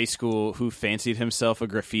in high school who fancied himself a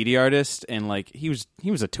graffiti artist, and like he was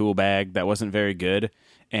a tool bag that wasn't very good,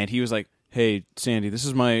 and he was like, "Hey, Sandy, this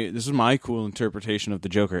is my cool interpretation of the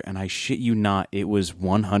Joker," and I shit you not, it was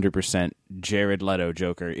 100% Jared Leto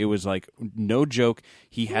Joker. It was like no joke.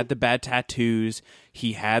 He had the bad tattoos,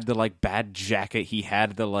 he had the like bad jacket, he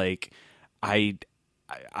had the like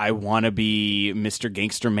I want to be Mr.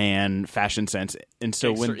 Gangster Man fashion sense, and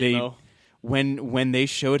so Gangster emo. when they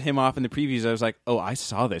showed him off in the previews, I was like, oh, I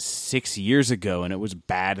saw this 6 years ago, and it was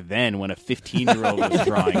bad then when a 15-year-old was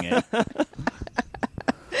drawing it.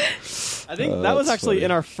 I think that was actually in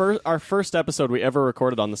our first episode we ever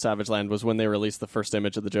recorded on the Savage Land was when they released the first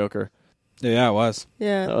image of the Joker. Yeah, it was.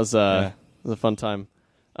 Yeah. That was it was a fun time.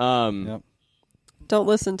 Yep. Don't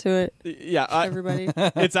listen to it, Yeah, everybody.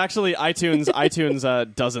 it's actually iTunes.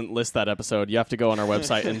 iTunes doesn't list that episode. You have to go on our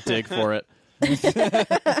website and dig for it.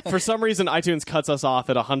 For some reason, iTunes cuts us off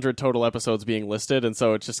at 100 total episodes being listed, and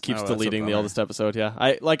so it just keeps Oh, that's a deleting the bummer. oldest episode.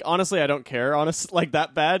 Yeah, honestly, I don't care, like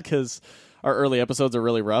that bad because our early episodes are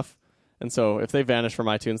really rough, and so if they vanish from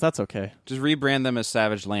iTunes, that's okay. Just rebrand them as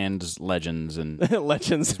Savage Land's Legends and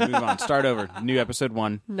Legends. move on. Start over. New episode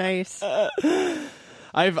 1. Nice.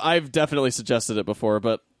 I've definitely suggested it before,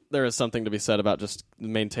 but there is something to be said about just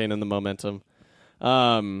maintaining the momentum.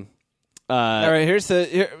 All right, here's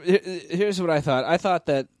what I thought. I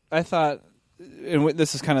thought, and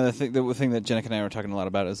this is kind of the thing that Jenica and I were talking a lot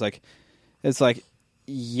about. It's like,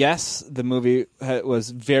 yes, the movie was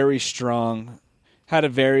very strong,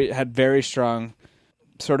 had very strong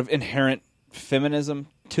sort of inherent feminism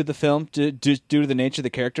to the film due to the nature of the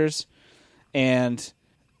characters, and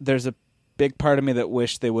there's a big part of me that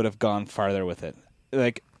wished they would have gone farther with it.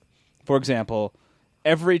 Like, for example,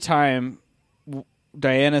 every time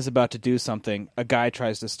Diana's about to do something, a guy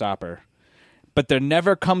tries to stop her. But there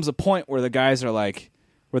never comes a point where the guys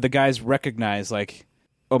recognize, like,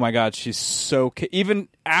 oh my god, she's so... Even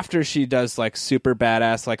after she does, like, super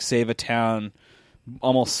badass, like, save a town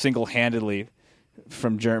almost single-handedly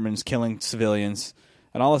from Germans killing civilians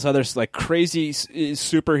and all this other, like, crazy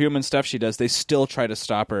superhuman stuff she does, they still try to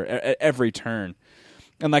stop her at every turn.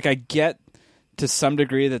 And, like, I get to some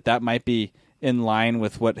degree that might be in line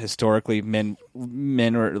with what historically men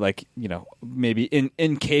were, like, you know, maybe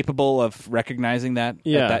incapable of recognizing that,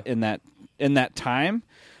 Yeah. in that time.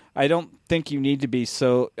 I don't think you need to be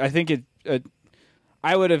so. I think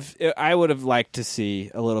I would have liked to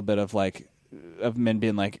see a little bit of men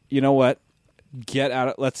being like, you know what,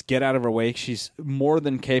 let's get out of her way. She's more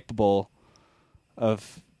than capable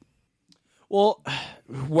of. Well,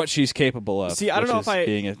 what she's capable of. See, I don't know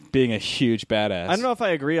if being a huge badass. I don't know if I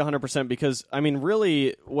agree 100% because, I mean,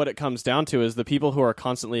 really what it comes down to is the people who are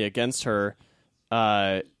constantly against her,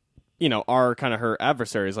 are kind of her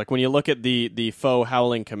adversaries. Like, when you look at the faux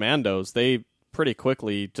Howling Commandos, they pretty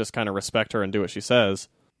quickly just kind of respect her and do what she says.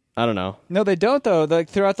 I don't know. No, they don't, though. Like,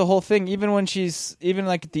 throughout the whole thing, even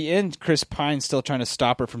like at the end, Chris Pine's still trying to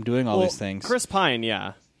stop her from doing all these things. Chris Pine,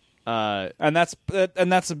 yeah. And that's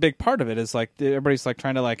a big part of it. Is like everybody's like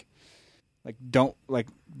trying to like don't like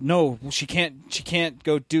no, she can't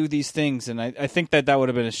go do these things. And I think that would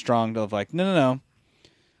have been a strong of like no.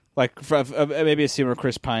 Like maybe a scene where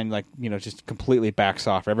Chris Pine, like, you know, just completely backs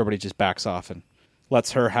off. Everybody just backs off and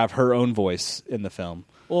lets her have her own voice in the film.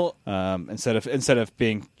 Well, instead of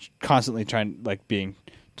being constantly being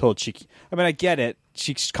told I mean, I get it.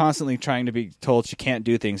 She's constantly trying to be told she can't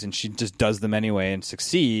do things, and she just does them anyway and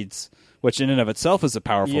succeeds, which in and of itself is a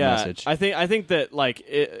powerful message. I think that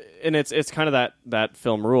it's kind of that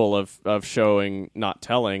film rule of showing, not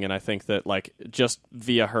telling, and I think that like just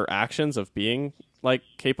via her actions of being like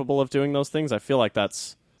capable of doing those things, I feel like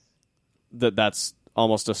that's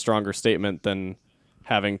almost a stronger statement than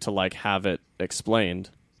having to like have it explained.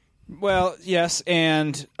 Well, yes,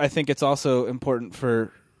 and I think it's also important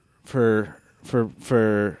for God,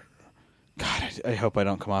 I hope I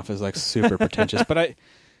don't come off as like super pretentious, but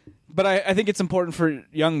I think it's important for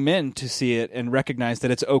young men to see it and recognize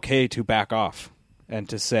that it's okay to back off and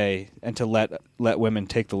to say and to let women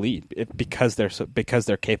take the lead because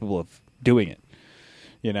they're capable of doing it,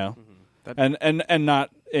 you know, and not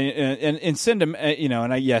and send them, you know,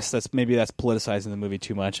 and yes, that's politicizing the movie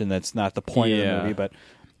too much, and that's not the point of the movie, but.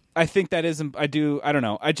 I think that is. I don't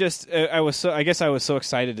know. I guess I was so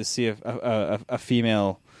excited to see a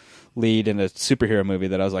female lead in a superhero movie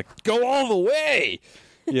that I was like, go all the way,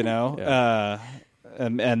 you know.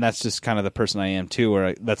 And that's just kind of the person I am too.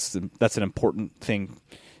 Where that's an important thing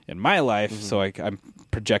in my life. So I'm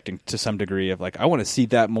projecting to some degree of like I want to see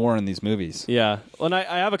that more in these movies. Yeah, well, and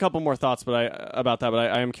I have a couple more thoughts, about that.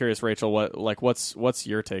 But I am curious, Rachel, what's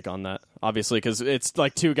your take on that? Obviously, because it's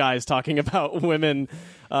like two guys talking about women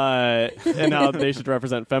and how they should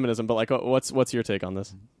represent feminism. But like, what's your take on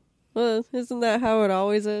this? Well, isn't that how it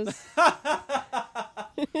always is?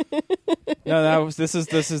 No, this is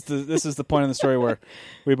the point in the story where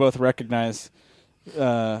we both recognize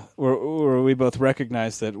where we both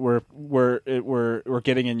recognize that we're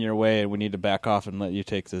getting in your way and we need to back off and let you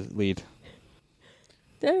take the lead.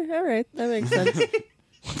 Yeah, all right, that makes sense.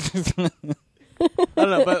 I don't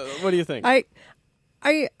know, but what do you think?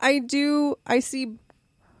 I see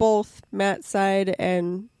both Matt's side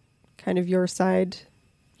and kind of your side,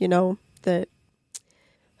 you know, that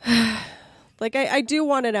like I do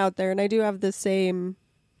want it out there, and I do have the same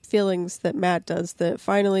feelings that Matt does, that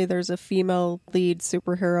finally there's a female lead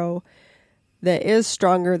superhero that is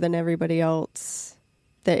stronger than everybody else,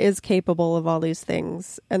 that is capable of all these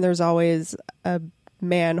things, and there's always a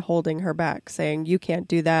man holding her back saying you can't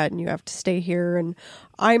do that and you have to stay here and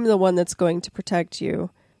I'm the one that's going to protect you,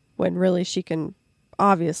 when really she can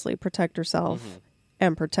obviously protect herself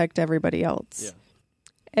and protect everybody else. Yeah.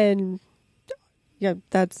 And yeah,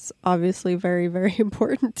 that's obviously very, very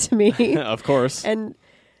important to me. Of course. And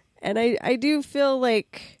I do feel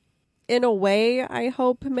like, in a way, I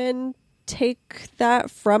hope men take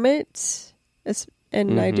that from it.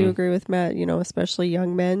 And I do agree with Matt, you know, especially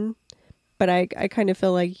young men. But I kind of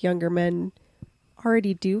feel like younger men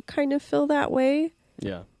already do kind of feel that way.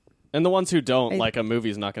 Yeah. And the ones who don't, like, a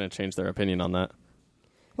movie's not going to change their opinion on that.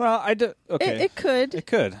 Well, I do. Okay, It could. It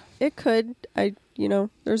could. It could. You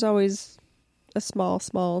know, there's always a small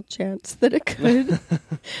chance that it could.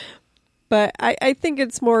 But I think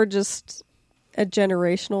it's more just a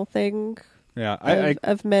generational thing. Yeah,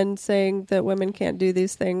 of men saying that women can't do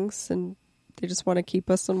these things, and they just want to keep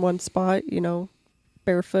us in one spot, you know,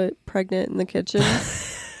 barefoot, pregnant in the kitchen.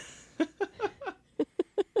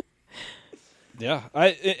 yeah.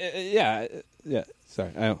 Yeah.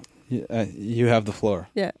 Sorry, you have the floor.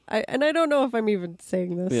 Yeah, I don't know if I'm even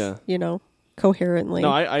saying this, Yeah. you know, coherently. No,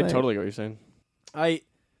 I but- totally get what you're saying. I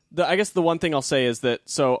guess the one thing I'll say is that,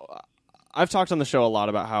 so I've talked on the show a lot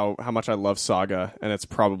about how much I love Saga, and it's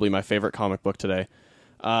probably my favorite comic book today.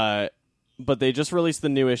 But they just released the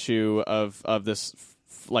new issue of this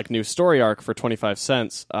like new story arc for 25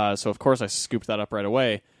 cents. So of course I scooped that up right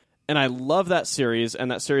away. And I love that series,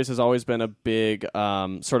 and that series has always been a big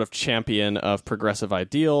sort of champion of progressive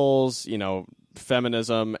ideals, you know,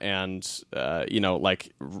 feminism and, you know,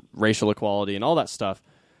 like racial equality and all that stuff.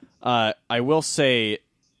 I will say,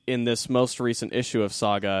 in this most recent issue of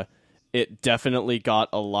Saga, it definitely got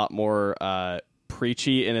a lot more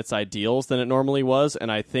preachy in its ideals than it normally was,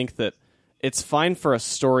 and I think that it's fine for a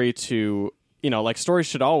story to, you know, like stories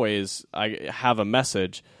should always have a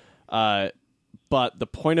message, but the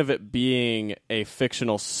point of it being a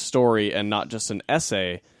fictional story and not just an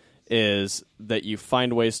essay is that you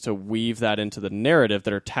find ways to weave that into the narrative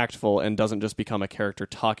that are tactful and doesn't just become a character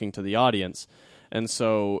talking to the audience. And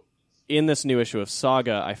so in this new issue of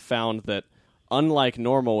Saga, I found that unlike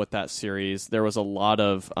normal with that series, there was a lot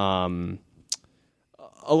of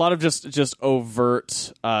just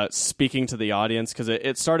overt speaking to the audience, because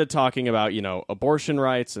it started talking about, you know, abortion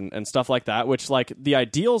rights and stuff like that, which, like, the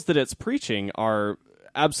ideals that it's preaching are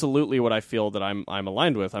absolutely what I feel that I'm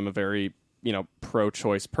aligned with. I'm a very, you know,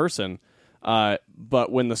 pro-choice person.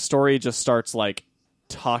 But when the story just starts, like,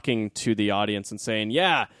 talking to the audience and saying,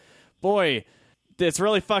 yeah, boy, it's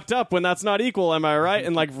really fucked up when that's not equal, am I right?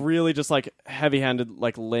 And, like, really just, like, heavy-handed,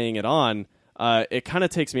 like, laying it on, it kind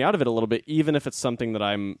of takes me out of it a little bit, even if it's something that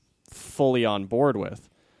I'm fully on board with.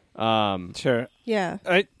 Sure. Yeah.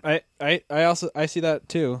 I also see that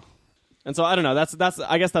too. And so I don't know. That's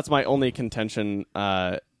I guess that's my only contention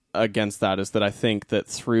against that, is that I think that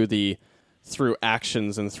through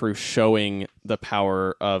actions and through showing the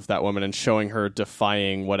power of that woman and showing her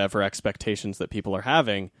defying whatever expectations that people are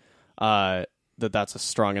having, that's a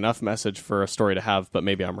strong enough message for a story to have. But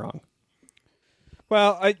maybe I'm wrong.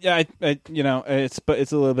 Well, I you know, it's a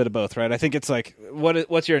little bit of both, right? I think it's like,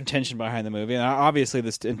 what's your intention behind the movie? And obviously,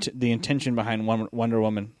 the intention behind Wonder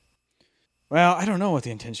Woman. Well, I don't know what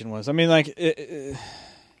the intention was. I mean, like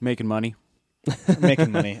Making money.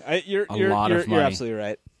 making money. You're lot of money. You're absolutely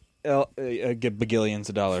right. Get bagillions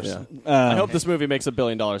of dollars. Yeah. I hope this movie makes $1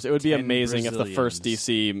 billion. It would be 10 amazing if the first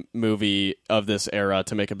DC movie of this era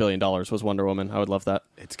to make $1 billion was Wonder Woman. I would love that.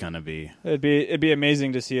 It's gonna be. It'd be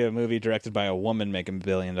amazing to see a movie directed by a woman make $1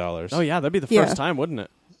 billion. Oh yeah, that'd be the Yeah. first time, wouldn't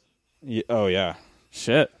it? Oh yeah.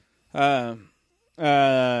 Shit.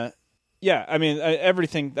 Yeah, I mean,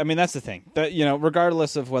 everything. I mean, that's the thing. That, you know,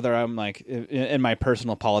 regardless of whether I'm like in my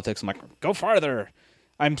personal politics, I'm like, go farther.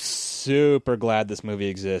 I'm super glad this movie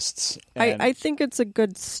exists. And I think it's a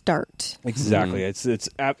good start. exactly.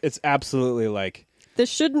 It's absolutely like, This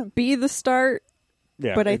shouldn't be the start,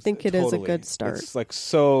 yeah. but I it's- think it is a totally. good start. It's like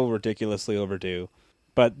so ridiculously overdue.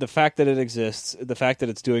 But the fact that it exists, the fact that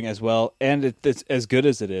it's doing as well, and it's as good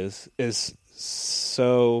as it is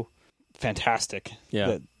so fantastic.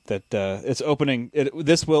 Yeah. That it's opening.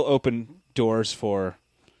 This will open doors for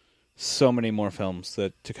so many more films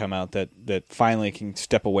to come out that finally can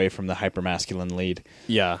step away from the hypermasculine lead,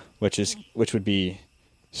 Yeah. which would be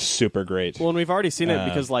super great. Well, and we've already seen it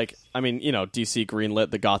because, like, I mean, you know, DC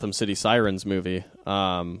greenlit the Gotham City Sirens movie,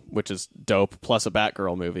 which is dope, plus a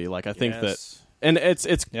Batgirl movie. Like, I think that, and it's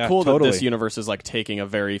Yeah, cool totally. that this universe is like taking a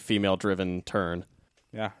very female-driven turn.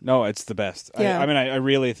 Yeah, no, it's the best. Yeah. I mean, I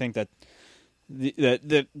really think that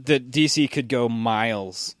that DC could go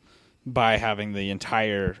miles by having the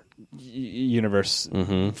entire universe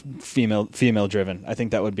female driven. I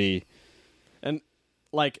think that would be And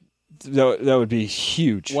like, that would be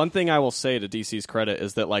huge. one thing I will say to DC's credit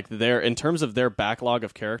is that, like, in terms of their backlog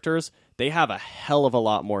of characters, they have a hell of a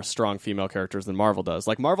lot more strong female characters than Marvel does.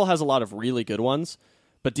 Like, Marvel has a lot of really good ones,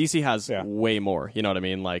 but DC has way more. You know what I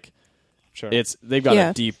mean? Like, Sure. they've got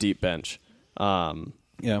Yeah. a deep bench.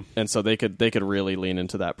 Yeah. And so they could really lean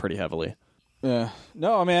into that pretty heavily. Yeah.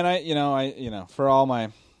 No, man, for all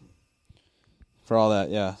that,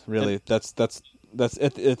 yeah, really, that's at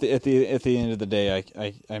the end of the day,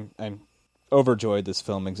 I'm overjoyed this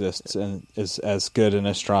film exists and is as good and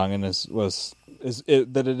as strong and that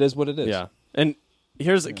it is what it is. Yeah. And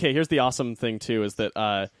here's the awesome thing too is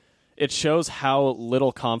that it shows how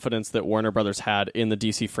little confidence that Warner Brothers had in the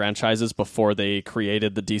DC franchises before they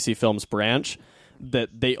created the DC Films branch, that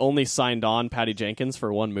they only signed on Patty Jenkins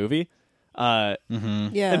for one movie. Yeah.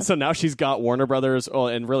 And so now she's got Warner Brothers,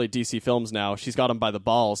 and really DC Films now. She's got them by the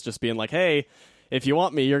balls, just being like, hey, if you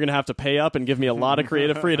want me, you're going to have to pay up and give me a lot of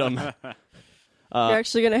creative freedom. You're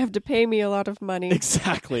actually going to have to pay me a lot of money.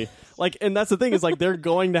 Exactly. Like, and that's the thing is, like, they're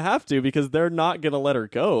going to have to, because they're not going to let her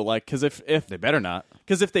go. Like, because if They better not.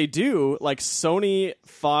 Because if they do, like, Sony,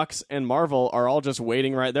 Fox, and Marvel are all just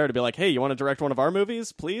waiting right there to be like, hey, you want to direct one of our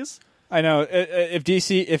movies, please? I know.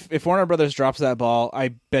 If Warner Brothers drops that ball, I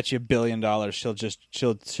bet you $1 billion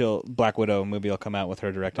she'll Black Widow movie will come out with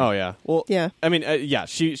her directing. Oh, yeah. Well, Yeah. I mean, yeah,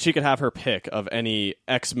 she could have her pick of any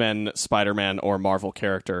X-Men, Spider-Man, or Marvel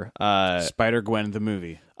character. Spider-Gwen the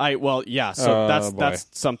movie. Yeah, so Oh, boy. that's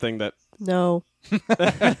something that, No.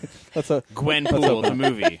 That's a Gwenpool the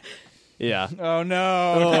movie. yeah. oh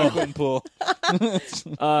no, Gwenpool.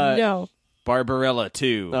 No. Barbarella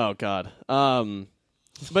 2. Oh, God.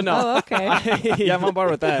 But no. Oh, okay. Yeah, I'm on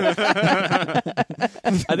board with that.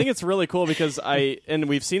 I think it's really cool because and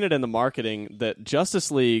we've seen it in the marketing that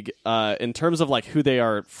Justice League, in terms of like who they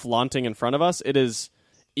are flaunting in front of us, it is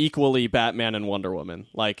equally Batman and Wonder Woman.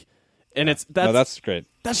 Like, and that's great.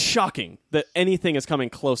 that's shocking that anything is coming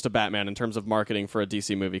close to Batman in terms of marketing for a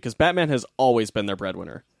DC movie, because Batman has always been their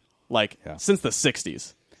breadwinner, like since the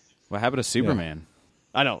 '60s. What happened to Superman?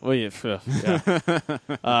 I know. Well, yeah.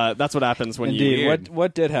 That's what happens when Indeed. you.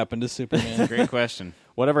 What did happen to Superman? Great question.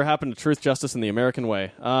 Whatever happened to truth, justice, and the American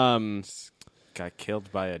way. Got killed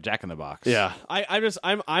by a Jack-in-the-Box. Yeah,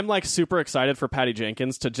 I'm like super excited for Patty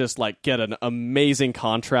Jenkins to just like get an amazing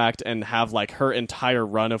contract and have like her entire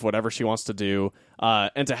run of whatever she wants to do,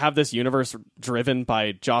 and to have this universe driven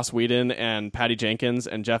by Joss Whedon and Patty Jenkins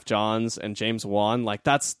and Jeff Johns and James Wan. Like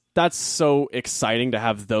that's so exciting to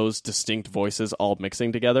have those distinct voices all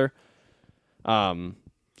mixing together. I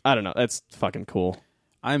don't know, that's fucking cool.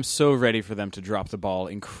 I'm so ready for them to drop the ball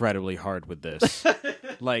incredibly hard with this.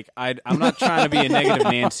 Like, I'm not trying to be a negative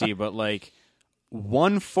Nancy, but like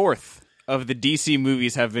 1/4 of the DC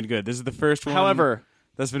movies have been good. This is the first one. However,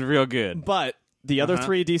 that's been real good. but the other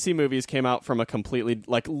three DC movies came out from a completely,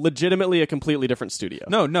 like, legitimately a completely different studio.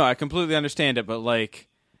 No, I completely understand it, but like,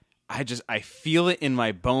 I feel it in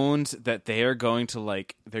my bones that they are going to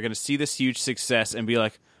they're going to see this huge success and be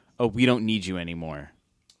like, oh, we don't need you anymore.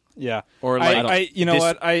 Yeah. Or like, you know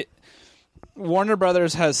what? Warner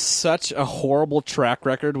Brothers has such a horrible track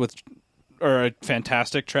record or a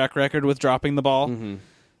fantastic track record with dropping the ball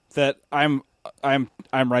that I'm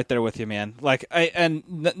right there with you, man. Like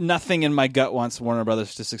nothing in my gut wants Warner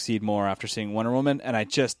Brothers to succeed more after seeing Wonder Woman, and I've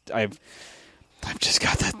just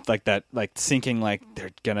got that sinking, like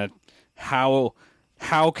they're gonna how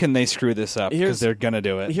can they screw this up, because they're gonna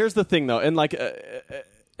do it. Here's the thing, though, and like,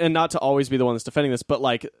 and not to always be the one that's defending this, but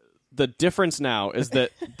like the difference now is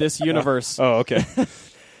that this universe, Oh, okay.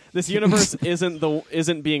 this universe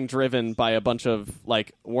isn't being driven by a bunch of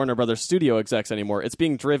like Warner Brothers studio execs anymore. It's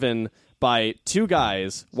being driven by two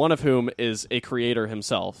guys, one of whom is a creator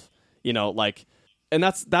himself. You know, like, and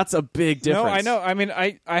that's a big difference. No, I know. I mean,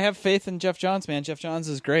 I have faith in Jeff Johns, man. Jeff Johns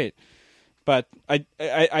is great, but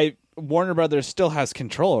I Warner Brothers still has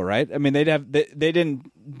control, right? I mean, they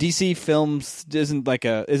didn't. DC Films isn't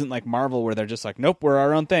like Marvel, where they're just like, nope, we're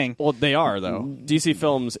our own thing. Well, they are though. DC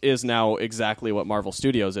Films is now exactly what Marvel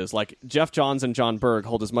Studios is. Like Jeff Johns and John Berg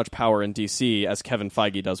hold as much power in DC as Kevin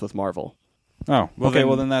Feige does with Marvel. Oh, okay.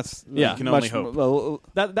 Well, then that's yeah. You can only hope. Well,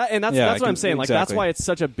 that's what I'm saying. Like that's why it's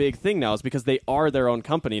such a big thing now, is because they are their own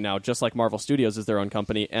company now, just like Marvel Studios is their own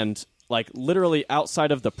company, and like literally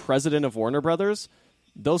outside of the president of Warner Brothers,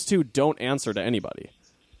 those two don't answer to anybody.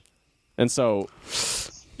 And so,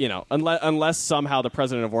 you know, unless somehow the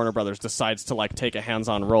president of Warner Brothers decides to like take a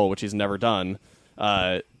hands-on role, which he's never done,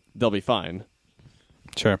 they'll be fine.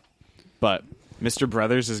 Sure, but Mr.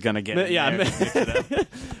 Brothers is going to get yeah,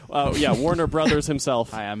 Warner Brothers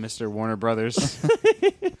himself. Hi, I'm Mr. Warner Brothers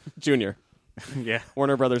Junior. Yeah,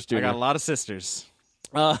 Warner Brothers Junior. I got a lot of sisters.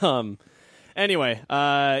 Anyway,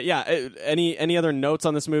 any other notes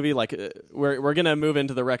on this movie? Like, we're gonna move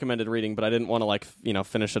into the recommended reading, but I didn't want to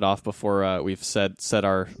finish it off before we've said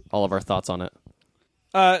all of our thoughts on it.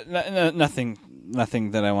 Nothing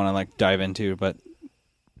that I want to like dive into, but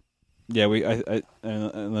yeah, I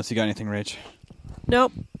unless you got anything, Rach.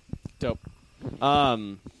 Nope. Dope.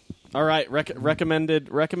 All right, recommended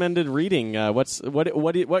reading.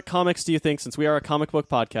 What comics do you think? Since we are a comic book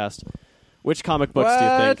podcast, which comic books do you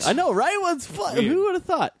think? I know, right? What's fun? Who would have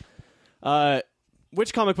thought?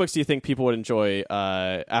 Which comic books do you think people would enjoy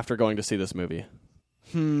after going to see this movie?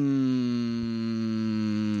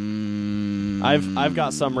 I've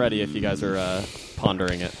got some ready if you guys are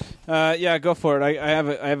pondering it. Yeah, go for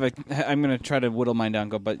it. I'm gonna try to whittle mine down.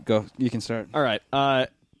 Go. You can start. All right.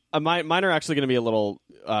 Mine are actually going to be a little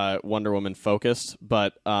Wonder Woman focused,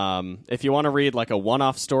 but if you want to read like a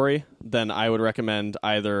one-off story, then I would recommend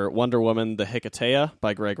either Wonder Woman: The Hikatea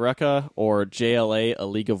by Greg Rucka or JLA: A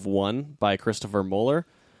League of One by Christopher Moeller.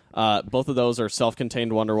 Both of those are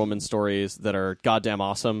self-contained Wonder Woman stories that are goddamn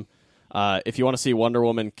awesome. If you want to see Wonder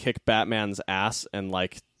Woman kick Batman's ass and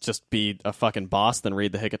like just be a fucking boss, then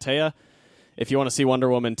read The Hikatea. If you want to see Wonder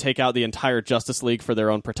Woman take out the entire Justice League for their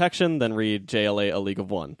own protection, then read JLA: A League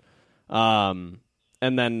of One. And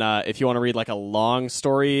then if you want to read like a long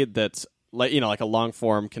story that's like a long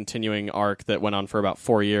form continuing arc that went on for about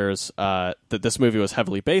 4 years that this movie was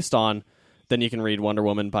heavily based on, then you can read Wonder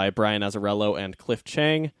Woman by Brian Azzarello and Cliff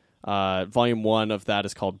Chiang. Volume 1 of that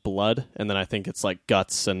is called Blood, and then I think it's like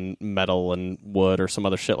Guts and Metal and Wood or some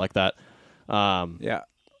other shit like that.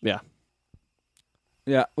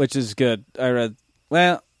 Yeah, which is good. I read.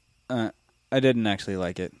 Well, I didn't actually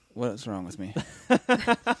like it. What's wrong with me?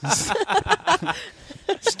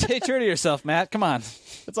 Stay true to yourself, Matt. Come on.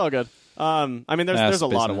 It's all good. I mean, there's a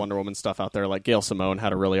lot of Wonder Woman stuff out there. Like Gail Simone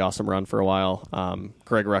had a really awesome run for a while.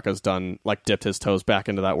 Greg Rucka's dipped his toes back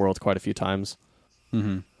into that world quite a few times.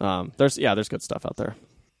 Mm-hmm. There's good stuff out there.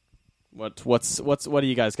 What do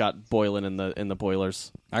you guys got boiling in the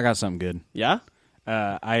boilers? I got something good. Yeah?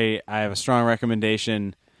 I have a strong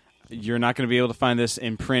recommendation. You're not going to be able to find this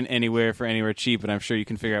in print anywhere cheap, but I'm sure you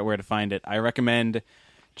can figure out where to find it. I recommend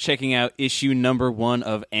checking out issue number 1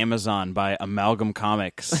 of Amazon by Amalgam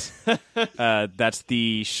Comics. That's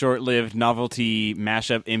the short-lived novelty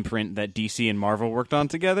mashup imprint that DC and Marvel worked on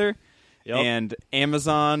together. Yep. And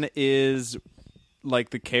Amazon is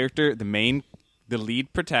like the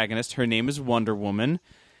lead protagonist. Her name is Wonder Woman,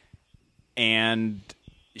 and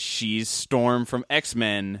she's Storm from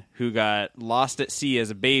X-Men, who got lost at sea as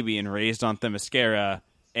a baby and raised on Themyscira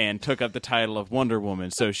and took up the title of Wonder Woman.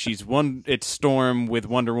 So it's Storm with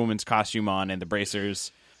Wonder Woman's costume on and the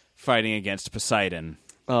bracers fighting against Poseidon.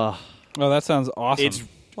 Oh, that sounds awesome.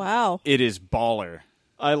 Wow. It is baller.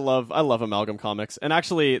 I love Amalgam Comics. And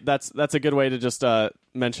actually that's a good way to just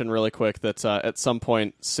mention really quick that at some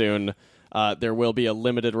point soon there will be a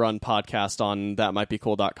limited run podcast on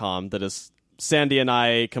thatmightbecool.com that is Sandy and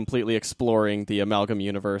I completely exploring the Amalgam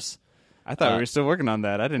universe. I thought we were still working on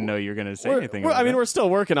that. I didn't know you were going to say anything about we're still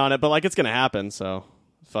working on it, but like it's going to happen, so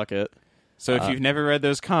fuck it. So if you've never read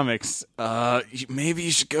those comics, maybe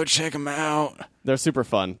you should go check them out. They're super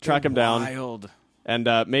fun. Track them down. Wild. And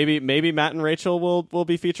maybe Matt and Rachel will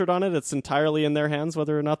be featured on it. It's entirely in their hands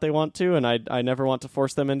whether or not they want to, and I never want to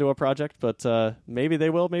force them into a project, but maybe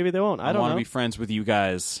they will, maybe they won't. I don't know. I want to be friends with you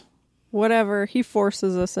guys. Whatever. He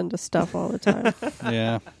forces us into stuff all the time.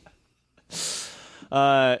 Yeah.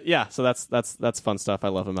 So that's fun stuff. I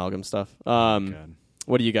love Amalgam stuff.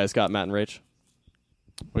 What do you guys got, Matt and Rach?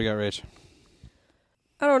 What do you got, Rach?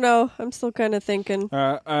 I don't know. I'm still kind of thinking.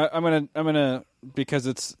 I'm gonna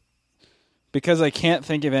because I can't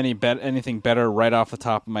think of anything better right off the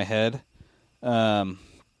top of my head.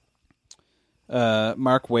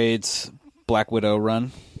 Mark Waid's Black Widow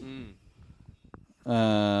run.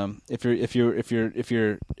 If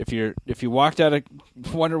you walked out of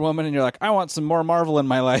Wonder Woman and you're like, I want some more Marvel in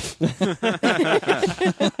my life. That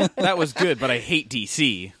was good, but I hate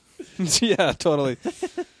DC. Yeah, totally.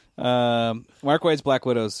 Mark Waid's Black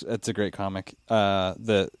Widow's it's a great comic.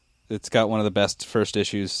 It's got one of the best first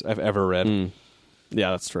issues I've ever read.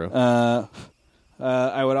 Yeah, that's true. I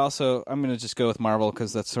would also. I'm going to just go with Marvel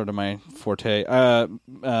because that's sort of my forte.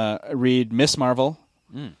 Read Miss Marvel.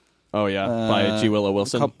 Oh yeah, by G. Willow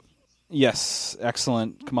Wilson. Yes,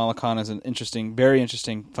 excellent. Kamala Khan is an very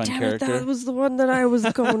interesting, fun Damn it, character. that was the one that I was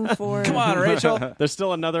going for. Come on, Rachel. There's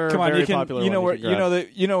still another Come on, very you can. popular You know one where you can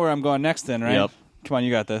grab. where I'm going next, then, right? Yep. Come on,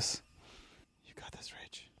 you got this. You got this,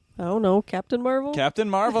 Rach. I don't know, Captain Marvel? Captain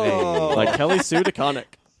Marvel. Like Kelly Sue DeConnick.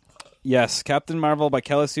 Yes, Captain Marvel by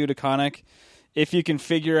Kelly Sue DeConnick. If you can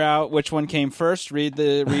figure out which one came first, read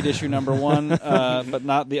issue number 1, but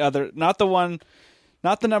not the other, not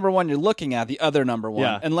the number 1 you're looking at, the other number 1.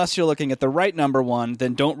 Yeah. Unless you're looking at the right number 1,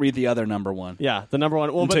 then don't read the other number 1. Yeah, the number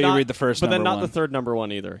one. Well, Until but you not, read the first but then number not one. the third number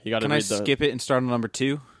one either. You got to Can read I the skip it and start on number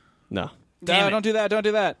 2? No. Damn it. Don't do that. Don't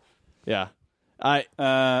do that. Yeah,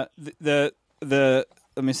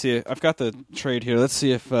 Let me see. I've got the trade here. Let's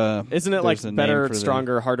see if isn't it like there's a name better, for the-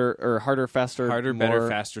 stronger, harder, or harder, faster, Harder, more, better,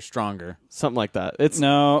 faster, stronger. something like that? It's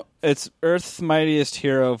No, it's Earth's Mightiest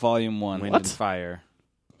Hero Volume 1. Wind What? and fire.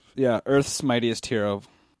 Yeah, Earth's Mightiest Hero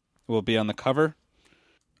will be on the cover.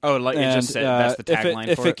 Oh, like it just said that's the tagline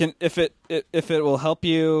if for it can if it will help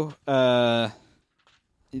you, the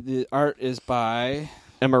art is by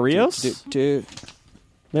Emarios,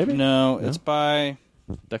 maybe No, it's by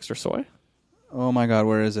Dexter Soy. oh my god,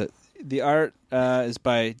 where is it? The art is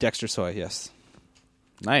by Dexter Soy. Yes.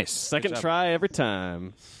 Nice. Second Good job. try every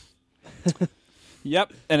time.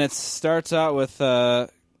 Yep, and it starts out with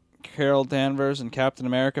Carol Danvers and Captain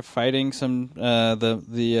America fighting some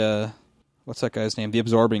the what's that guy's name? The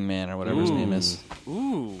Absorbing Man or whatever his name is.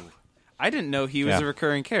 Ooh. I didn't know he was Yeah. a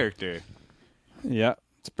recurring character. Yeah,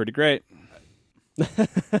 it's pretty great.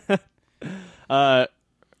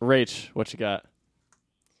 Rach, what you got?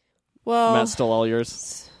 Well, Matt's still all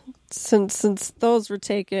yours. since those were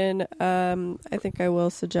taken, I think I will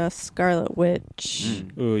suggest Scarlet Witch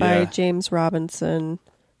Ooh, by yeah. James Robinson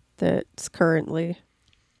that's currently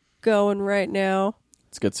going right now.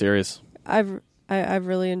 It's a good series. I've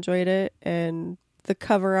really enjoyed it, and the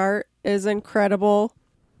cover art is incredible.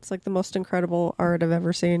 It's like the most incredible art I've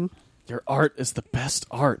ever seen. Your art is the best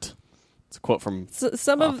art. It's a quote from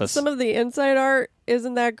Some Office. of the inside art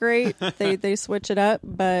isn't that great. they switch it up,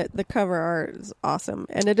 but the cover art is awesome,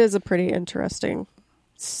 and it is a pretty interesting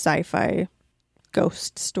sci-fi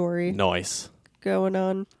ghost story Noise. going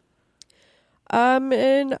on.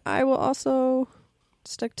 And I will also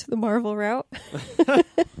stick to the Marvel route,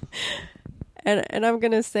 and I'm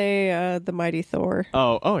gonna say the Mighty Thor.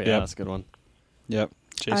 Oh yeah, Yep. that's a good one. Yep.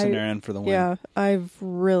 Jason I- Aaron for the win. Yeah, I've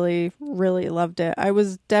really, really loved it. I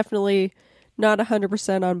was definitely not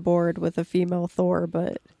 100% on board with a female Thor,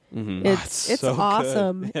 but Mm-hmm. it's it's so good.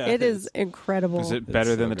 awesome. Yeah, it is it's- incredible. Is it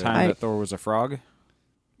better so than the good. time I- that Thor was a frog?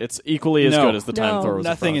 It's equally as No. good as the time No. Thor was.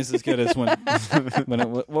 Nothing a frog. is as good as when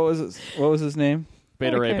what was his name?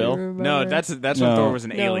 Beta I Ray can't Bill. remember. No, that's when No. Thor was an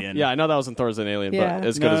No. alien. Yeah, I know that was in Thor's an Alien, Yeah. but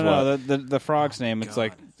as good as what? the frog's name. It's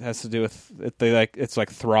like has to do with it's like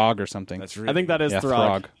Throg or something. That's really I think that is yeah,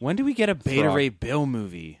 Throg. When do we get a Beta Throg. Ray Bill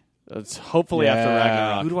movie? It's hopefully Yeah. after Who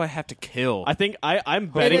Ragnarok. do I have to kill? I think I'm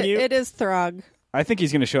betting you. It is Throg. I think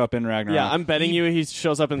he's going to show up in Ragnarok. Yeah, I'm betting you he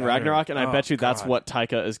shows up in better. Ragnarok, and I Oh, bet you that's God. what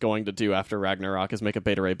Taika is going to do after Ragnarok is make a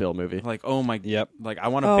Beta Ray Bill movie. Like, oh my, Yep. Like, I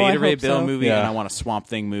want a Oh, I Beta Ray hope Bill so. movie, Yeah. and I want a Swamp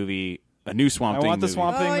Thing movie, a new Swamp I Thing want the movie.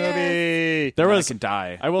 Swamp Thing Oh, yes. movie. There I was can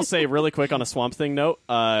die. I will say really quick on a Swamp Thing note,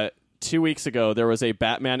 2 weeks ago there was a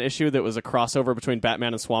Batman issue that was a crossover between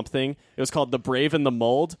Batman and Swamp Thing. It was called The Brave and the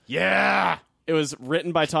Mold. Yeah. It was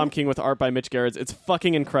written by Tom King with art by Mitch Gerrits. It's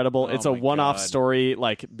fucking incredible. It's a my one-off God. story,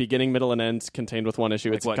 like beginning, middle, and end, contained with one issue.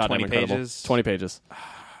 Like It's what, goddamn 20 incredible. pages? 20 pages.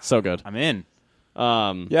 So good. I'm in.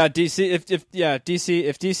 Yeah, DC. If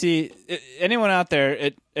DC, anyone out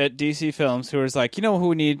there at DC Films who is like, you know who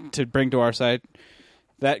we need to bring to our side?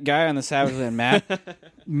 That guy on the Savage Land map.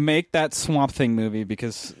 Make that Swamp Thing movie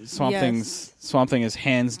because Swamp Yes. Thing is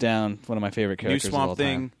hands down one of my favorite New characters. of all Swamp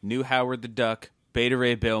time. Thing, new Howard the Duck, Beta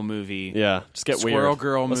Ray Bill movie, Yeah, just get Squirrel weird.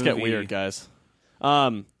 Girl Let's get movie. weird, guys.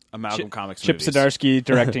 Amalgam Comics Chip movies. Zdarsky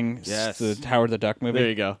directing Yes. the Howard the Duck movie. There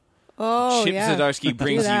you go. Oh, Chip yeah. Zdarsky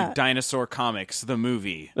brings you that. Dinosaur Comics, the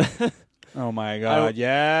movie. Oh my god,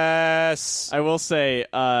 yes. I will say,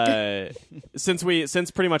 since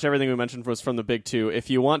pretty much everything we mentioned was from the big two, if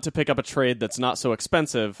you want to pick up a trade that's not so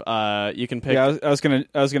expensive, you can pick. Yeah, I was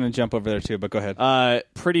gonna jump over there too, but go ahead.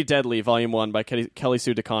 Pretty Deadly, Volume 1 by Kelly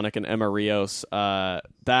Sue DeConnick and Emma Rios.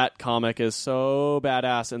 That comic is so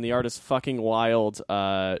badass, and the art is fucking wild.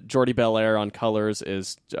 Jordi Belair on colors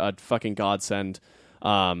is a fucking godsend.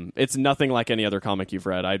 It's nothing like any other comic you've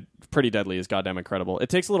read. Pretty Deadly is goddamn incredible. It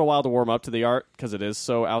takes a little while to warm up to the art because it is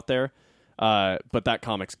so out there, but that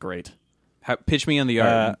comic's great. Pitch me on the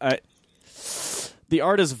art. The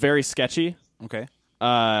art is very sketchy. Okay.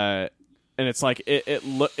 And it's like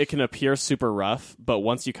it can appear super rough, but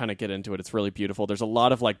once you kind of get into it, it's really beautiful. There's a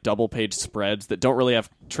lot of like double page spreads that don't really have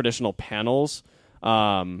traditional panels,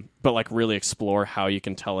 but like really explore how you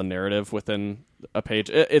can tell a narrative within a page.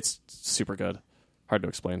 It's super good. Hard to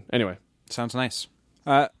explain. Anyway, Sounds nice.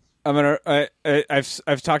 I've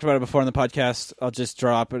talked about it before on the podcast. I'll just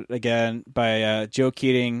drop it again by Joe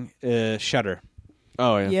Keating, Shudder.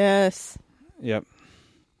 oh yeah, Yes. Yep.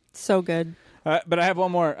 So good. But I have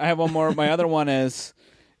one more. My other one is,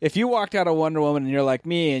 if you walked out of Wonder Woman and you're like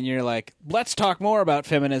me and you're like, let's talk more about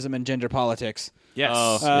feminism and gender politics. Yes.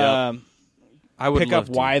 Oh. I would Pick love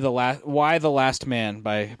up to. Why the Last Man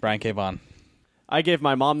by Brian K. Vaughan. I gave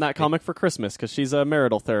my mom that comic for Christmas because she's a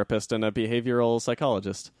marital therapist and a behavioral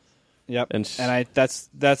psychologist. Yep. And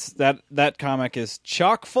that comic is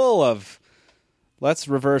chock full of let's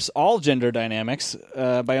reverse all gender dynamics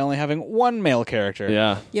by only having one male character.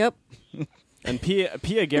 Yeah. Yep. And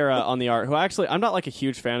Pia Guerra on the art, who actually I'm not like a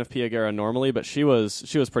huge fan of Pia Guerra normally, but she was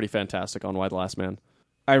pretty fantastic on Why the Last Man.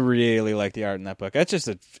 I really like the art in that book. That's just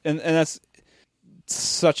and that's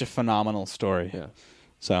such a phenomenal story. Yeah.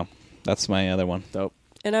 So that's my other one. Dope.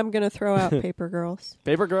 And I'm going to throw out Paper Girls.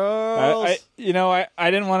 Paper Girls. I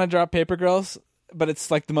didn't want to drop Paper Girls, but it's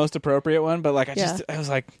like the most appropriate one. But like I was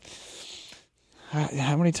like,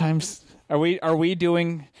 how many times are we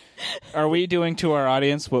doing to our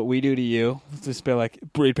audience what we do to you? Just be like,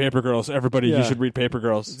 read Paper Girls, everybody. Yeah. You should read Paper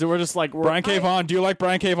Girls. So we're just like Brian K. Vaughan. Do you like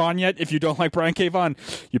Brian K. Vaughan yet? If you don't like Brian K. Vaughan,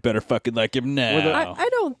 you better fucking like him now. I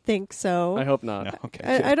don't think so. I hope not. No,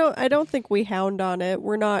 okay. I don't think we hound on it.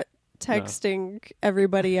 We're not texting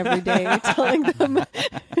everybody every day telling them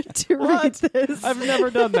to read this. I've never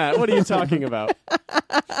done that. What are you talking about?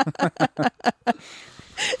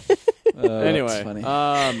 Anyway,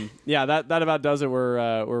 yeah, that about does it.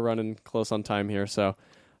 We're running close on time here, so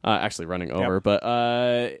actually running over. Yep.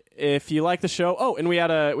 But if you like the show, and we had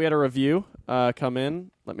a review come in.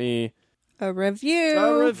 A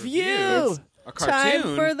review. A Time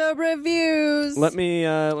cartoon. for the reviews. Let me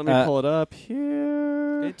pull it up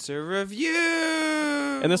here. It's a review.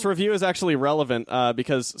 And this review is actually relevant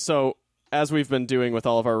because as we've been doing with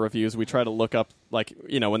all of our reviews, we try to look up, like,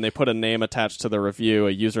 when they put a name attached to the review,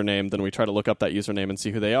 a username, then we try to look up that username and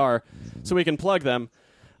see who they are so we can plug them,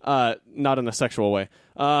 not in a sexual way.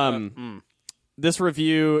 This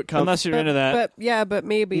review comes... Unless you're into that. But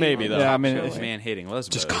maybe. Maybe, though. Yeah, I mean, If man-hating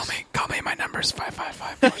lesbos. just call me. My number's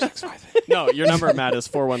 555-465. No, your number, Matt, is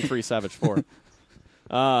 413-SAVAGE-4.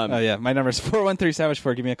 Oh yeah, my number's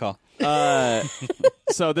 413-SAVAGE-4. Give me a call.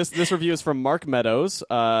 So this review is from Mark Meadows.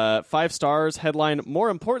 5 stars. Headline: More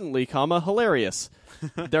importantly, hilarious.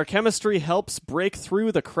 Their chemistry helps break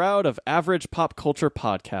through the crowd of average pop culture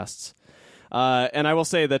podcasts. And I will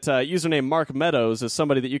say that username Mark Meadows is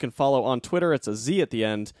somebody that you can follow on Twitter. It's a Z at the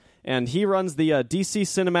end, and he runs the DC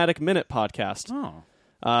Cinematic Minute podcast. Oh.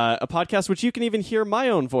 A podcast which you can even hear my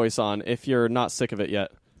own voice on if you're not sick of it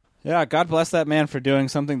yet. Yeah, God bless that man for doing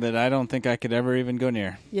something that I don't think I could ever even go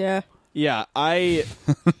near. Yeah. Yeah,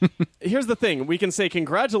 here's the thing. We can say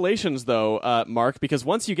congratulations, though, Mark, because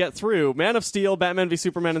once you get through Man of Steel, Batman v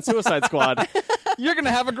Superman, and Suicide Squad, You're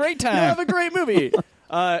gonna have a great time. you have a great movie.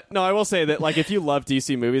 No, I will say that, like, if you love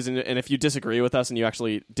DC movies and if you disagree with us and you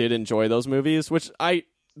actually did enjoy those movies, which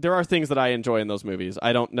there are things that I enjoy in those movies.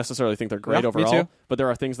 I don't necessarily think they're great Yeah, me overall, too. but there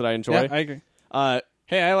are things that I enjoy. Yeah, I agree. Uh,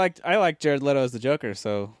 Hey, I liked Jared Leto as the Joker,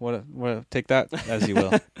 so what take that as you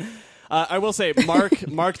will. I will say,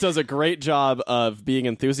 Mark does a great job of being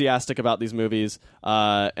enthusiastic about these movies,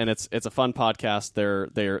 and it's a fun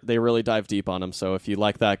podcast. They really dive deep on them. So if you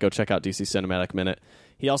like that, go check out DC Cinematic Minute.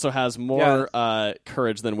 He also has more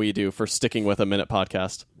courage than we do for sticking with a minute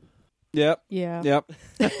podcast. Yep. Yeah. Yep.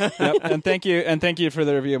 And thank you for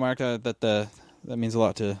the review, Mark. That means a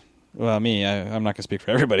lot to me. I'm not gonna speak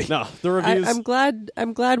for everybody. No, the reviews I'm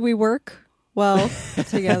glad we work well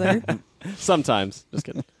together. sometimes. Just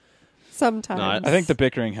kidding. Sometimes. No, I think the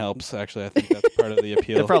bickering helps. Actually, I think that's part of the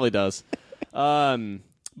appeal. It probably does.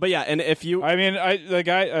 But yeah, and if you I mean, I'm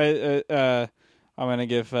gonna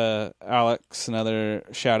give Alex another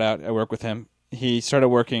shout out. I work with him. He started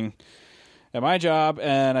working at my job,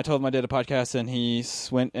 and I told him I did a podcast, and he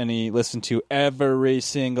went and he listened to every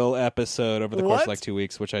single episode over the course of like 2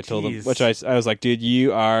 weeks, which I told him, which I was like, dude,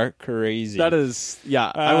 you are crazy. that is,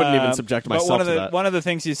 yeah, I wouldn't even subject myself but to that. One of the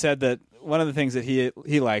things you said that one of the things that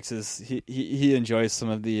he likes is he enjoys some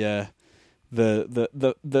of the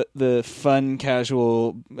fun,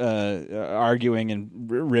 casual arguing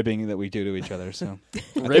and ribbing that we do to each other. So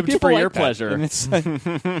Ribbed for your pleasure. And it's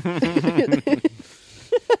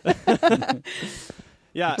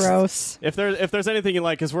Yeah, Gross. If there's anything you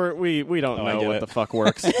like, because we don't I know get what it. the fuck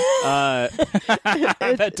works. that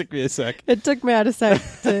took me a sec. It took Matt a sec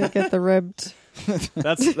to get the ribbed.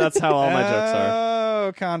 That's how all my jokes are.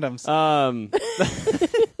 Oh, condoms.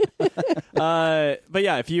 But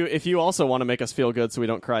yeah, if you also want to make us feel good so we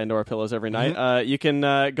don't cry into our pillows every night, you can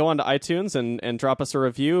go onto iTunes and drop us a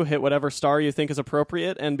review, hit whatever star you think is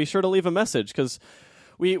appropriate, and be sure to leave a message, because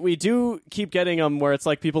we do keep getting them where it's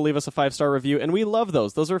like people leave us a 5-star review, and we love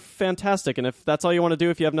those. Those are fantastic, and if that's all you want to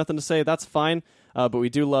do, if you have nothing to say, that's fine. But we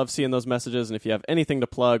do love seeing those messages, and if you have anything to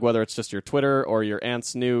plug, whether it's just your Twitter or your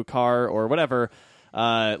aunt's new car or whatever,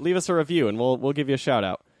 leave us a review, and we'll give you a shout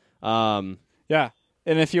out. Yeah.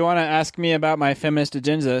 And if you want to ask me about my feminist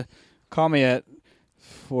agenda, call me at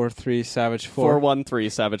 43-SAVAGE-4.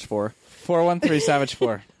 413-SAVAGE-4.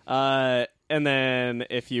 413-SAVAGE-4. And then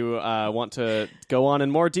if you want to go on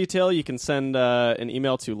in more detail, you can send an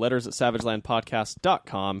email to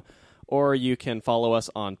letters@savagelandpodcast.com, or you can follow us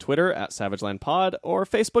on Twitter at SavagelandPod, or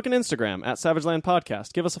Facebook and Instagram at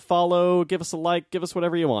SavagelandPodcast. Give us a follow, give us a like, give us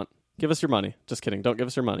whatever you want. Give us your money. Just kidding. Don't give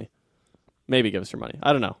us your money. Maybe give us your money.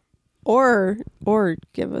 I don't know. Or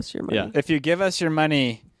give us your money. Yeah. If you give us your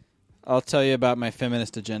money, I'll tell you about my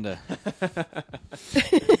feminist agenda.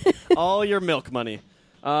 All your milk money.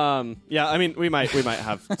 Yeah, I mean, we might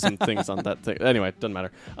have some things on that thing. Anyway, doesn't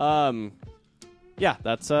matter. Yeah,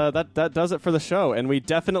 that does it for the show, and we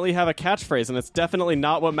definitely have a catchphrase, and it's definitely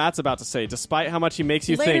not what Matt's about to say, despite how much he makes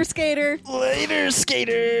you Later, think. skater. Later,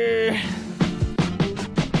 skater!